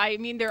 Tumblr. But I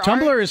mean, there are.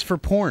 Tumblr is for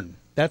porn.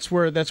 That's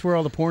where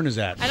all the porn is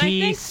at. And I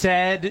He think-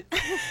 said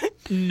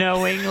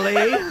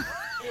knowingly.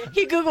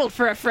 He Googled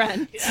for a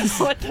friend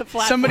what the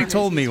platform Somebody is.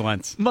 told me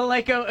once.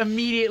 Maleko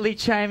immediately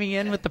chiming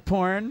in with the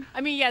porn.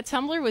 I mean, yeah,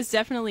 Tumblr was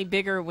definitely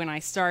bigger when I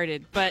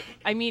started, but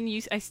I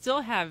mean, I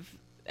still have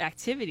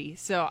activity,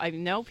 so I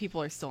know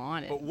people are still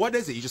on it. But what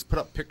is it? You just put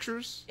up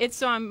pictures? It's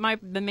so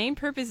the main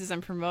purpose is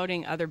I'm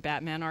promoting other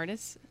Batman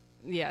artists.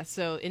 Yeah,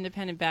 so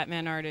independent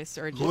Batman artists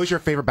or Who is your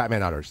favorite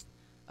Batman artist?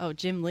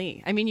 Jim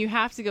Lee. I mean, you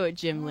have to go with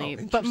Jim Lee,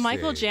 but interesting.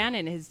 Michael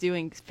Janin is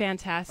doing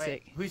fantastic.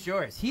 Wait, who's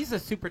yours? He's a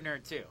super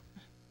nerd, too.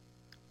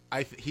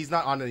 He's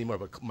not on it anymore,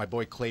 but my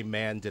boy Clay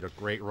Mann did a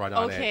great run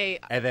on Okay.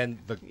 it. And then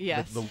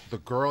Yes. the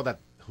girl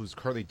who's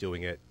currently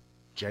doing it,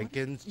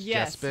 Jenkins,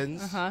 Yes.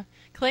 Jespins.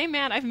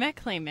 Clayman, I've met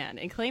Clayman,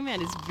 and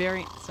Clayman is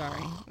very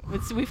sorry.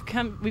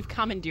 We've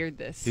commandeered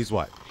this. He's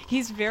what?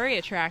 He's very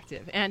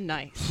attractive and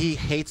nice. He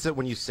hates it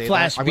when you say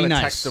Flash, that. I'm be going to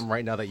nice. text him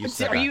right now that you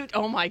said Are that. you?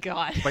 Oh my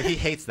God. But he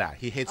hates that.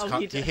 He hates Oh, he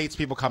he does. hates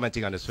people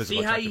commenting on his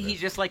physical See how attractiveness. he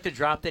just like to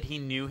drop that he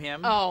knew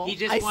him? Oh, he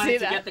just I wanted see to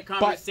that. get the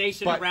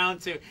conversation but- around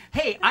to,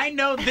 hey, I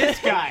know this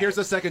guy. Here's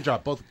the second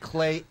drop. Both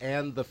Clay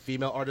and the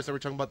female artist that we're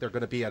talking about, they're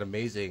going to be at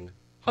Amazing.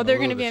 Oh, they're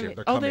going to Honolulu be. this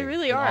year. Oh, They're they coming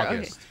really in are. Okay,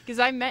 August. because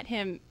I met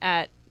him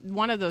at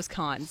one of those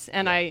cons,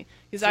 and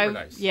Super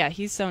nice. yeah,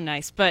 he's so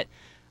nice. But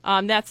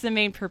that's the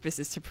main purpose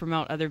is to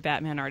promote other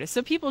Batman artists.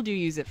 So people do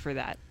use it for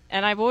that.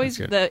 And I've always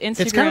That's the good.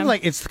 Instagram.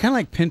 It's kind of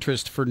like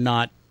Pinterest for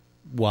not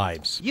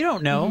wives. You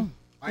don't know.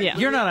 Yeah.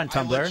 You're not on I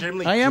Tumblr.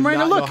 legitimately I am do right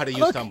not now. know Look, how to use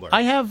look, Tumblr.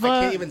 I have,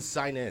 I can't even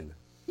sign in.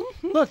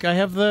 Look, I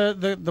have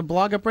the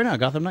blog up right now,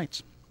 Gotham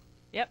Knights.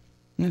 Yep,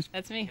 Yes.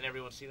 that's me. Can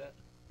everyone see that?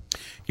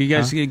 You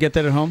guys get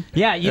that at home?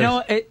 Yeah, you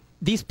know,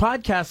 these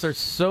podcasts are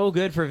so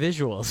good for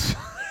visuals.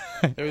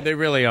 They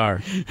really are.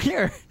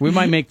 Here. We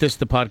might make this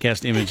the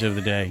podcast image of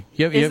the day.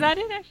 Is that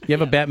it? Actually? You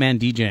have a Yeah. Batman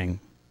DJing.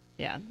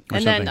 Yeah, Or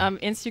and then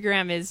something.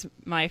 Instagram is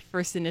my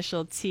first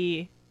initial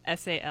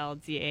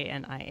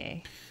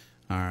TSALDANIA.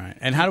 All right.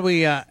 And how do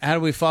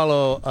we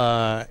follow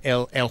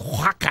El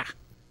Oaxaca?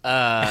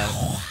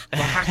 Well,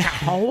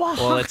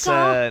 it's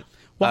Oaxaca,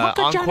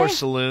 Encore Johnny.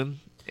 Saloon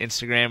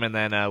Instagram, and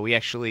then we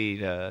actually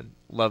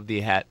love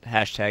the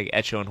hashtag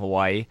Echo in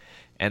Hawaii.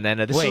 And then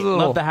this Wait, is a little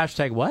love the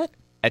hashtag what?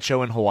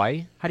 Echo in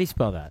Hawaii. How do you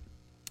spell that?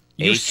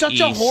 You're such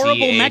a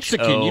horrible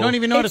Mexican. You don't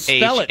even know how to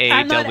spell it.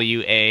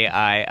 HAWAII.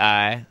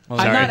 I'm Sorry,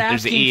 not there's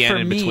asking the EN for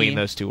in me. between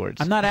those two words.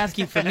 I'm not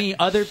asking for me.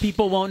 Other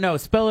people won't know.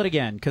 Spell it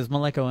again, because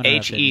Maleko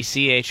interrupted.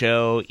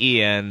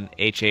 HECHOENHAWAII. And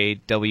Echo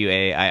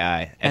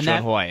in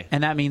that, Hawaii.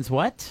 and that means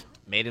what?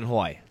 Made in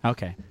Hawaii.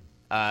 Okay.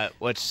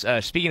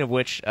 Speaking of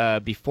which,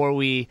 before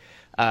we,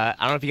 I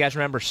don't know if you guys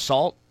remember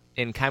Salt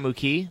in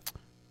Kaimuki.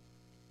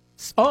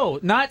 Oh,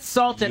 not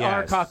salt at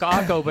Yes.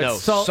 Arkakako, but No,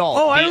 salt. salt.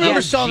 Oh, I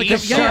remember The salt. OG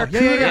Yeah.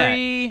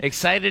 charcuterie.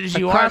 Excited as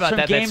you Across are about from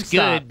that, that's GameStop.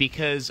 good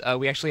because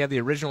we actually have the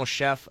original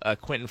chef,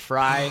 Quentin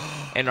Fry,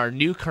 and our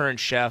new current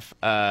chef,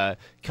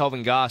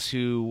 Kelvin Goss,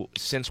 who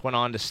since went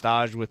on to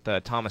stage with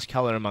Thomas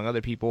Keller, among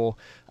other people.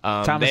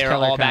 Thomas they are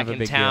Keller, all kind back of a in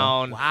big deal.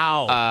 town.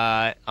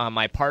 Wow.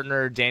 My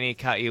partner, Danny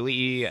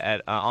Kaili'i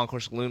at Encore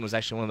Saloon, was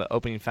actually one of the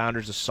opening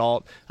founders of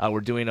Salt.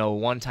 We're doing a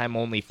one-time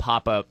only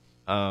pop-up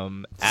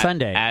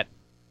Sunday. at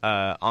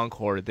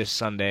Encore this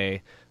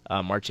Sunday,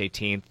 March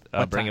 18th,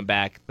 bringing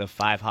back the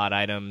 5 hot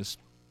items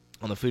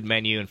on the food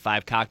menu and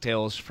 5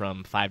 cocktails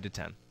from 5 to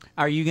 10.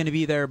 Are you going to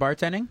be there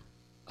bartending?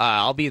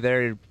 I'll be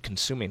there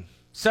consuming.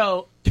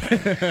 So,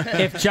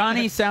 if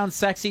Jonny sounds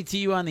sexy to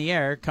you on the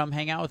air, come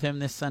hang out with him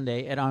this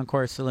Sunday at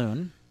Encore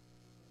Saloon.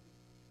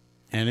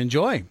 And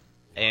enjoy.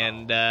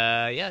 And,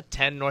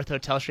 10 North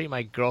Hotel Street.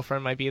 My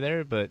girlfriend might be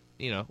there, but,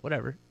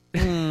 whatever.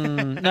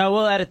 No,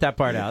 we'll edit that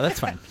part out. That's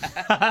fine.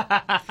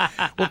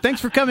 Well, thanks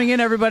for coming in,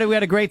 everybody. We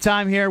had a great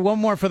time here. One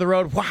more for the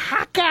road.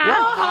 Oaxaca!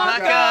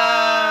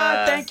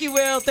 Thank you,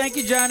 Will. Thank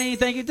you, Jonny.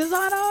 Thank you,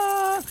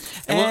 Tzana.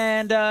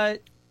 And,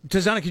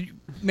 Tzana, could you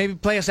maybe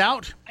play us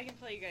out? I can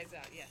play you guys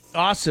out, yes.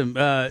 Awesome.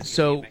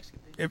 So,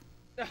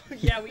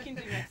 Yeah, we can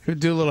do that.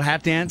 do a little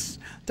hat dance.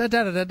 Da,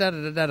 da, da, da,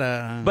 da, da,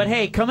 da. but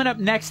hey, coming up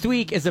next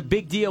week is a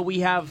big deal. We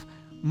have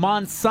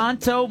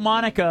Monsanto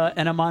Monica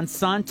and a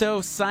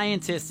Monsanto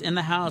scientist in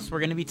the house. We're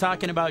going to be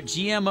talking about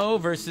GMO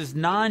versus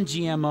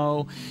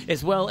non-GMO,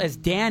 as well as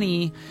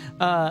Danny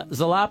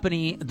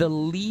Zalapani, the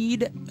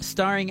lead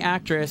starring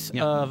actress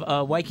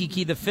of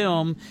Waikiki the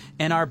film,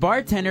 and our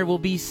bartender will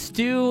be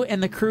Stu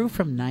and the crew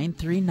from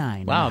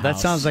 939. Wow, that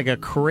sounds like a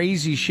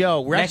crazy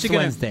show. We're Next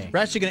Wednesday. We're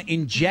actually going to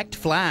inject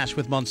Flash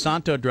with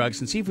Monsanto drugs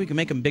and see if we can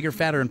make him bigger,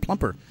 fatter, and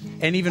plumper,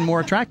 and even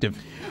more attractive.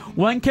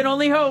 One can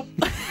only hope.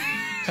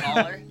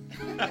 Taller.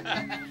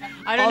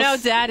 I don't know,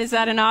 Dad. Is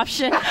that an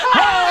option?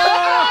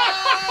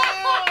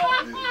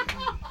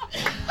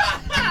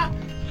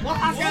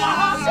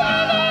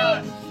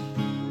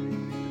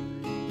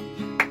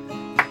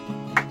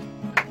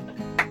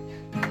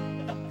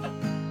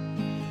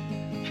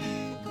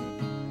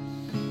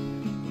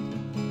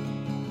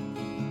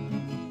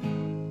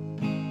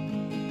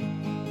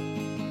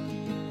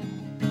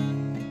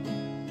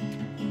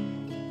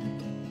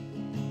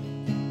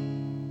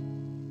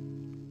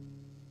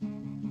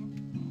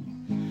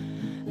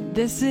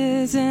 This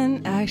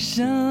isn't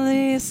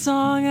actually a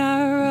song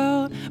I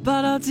wrote,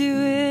 but I'll do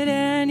it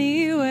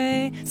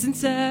anyway,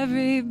 since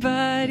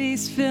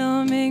everybody's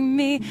filming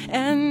me,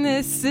 and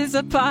this is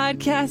a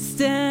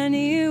podcast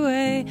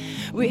anyway.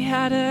 We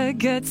had a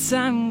good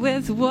time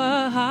with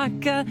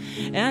Oaxaca,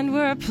 and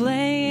we're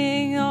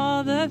playing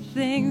all the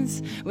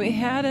things. We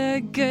had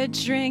a good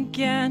drink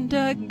and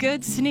a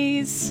good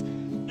sneeze.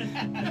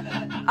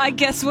 I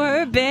guess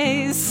we're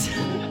bays.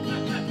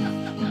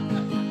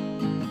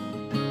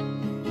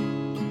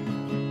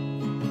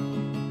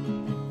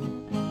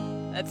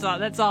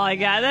 That's all I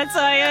got.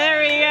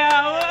 There we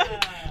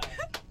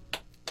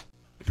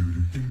go.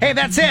 Hey,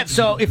 that's it.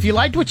 So if you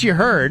liked what you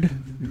heard,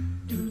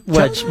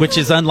 Which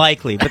is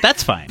unlikely, but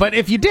that's fine. but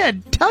if you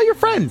did, tell your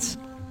friends.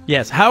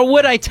 Yes. How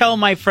would I tell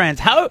my friends?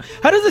 How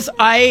does this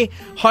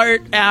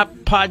iHeart app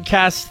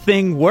podcast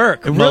thing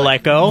work,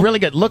 Maleko? Really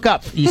good. Look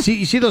up. You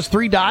see those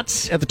 3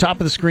 dots at the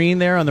top of the screen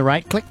there on the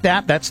right? Click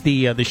that. That's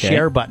the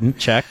share button.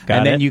 Check. Got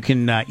and then it. you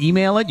can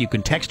email it. You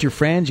can text your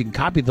friends. You can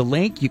copy the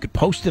link. You could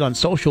post it on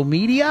social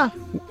media.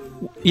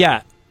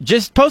 Yeah.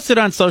 Just post it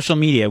on social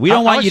media. We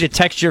don't want you to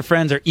text your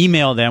friends or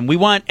email them. We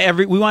want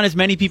as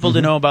many people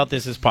to know about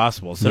this as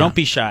possible. So don't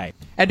be shy.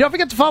 And don't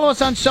forget to follow us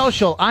on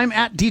social. I'm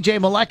at DJ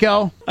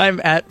Maleko.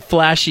 I'm at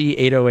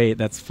Flashy808.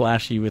 That's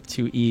Flashy with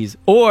 2 E's.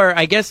 Or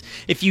I guess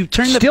if you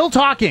turn the Still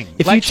talking.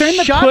 if Like, you turn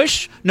the shut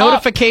push up.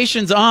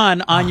 notifications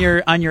on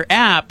your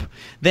app,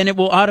 then it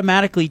will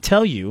automatically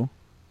tell you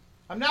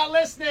I'm not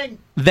listening.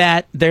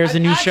 that there's a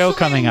new show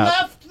coming up.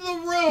 Left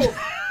the room.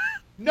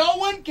 No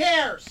one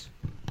cares.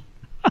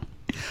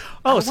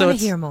 Oh, so Want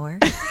it's to hear more?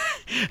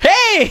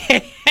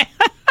 hey.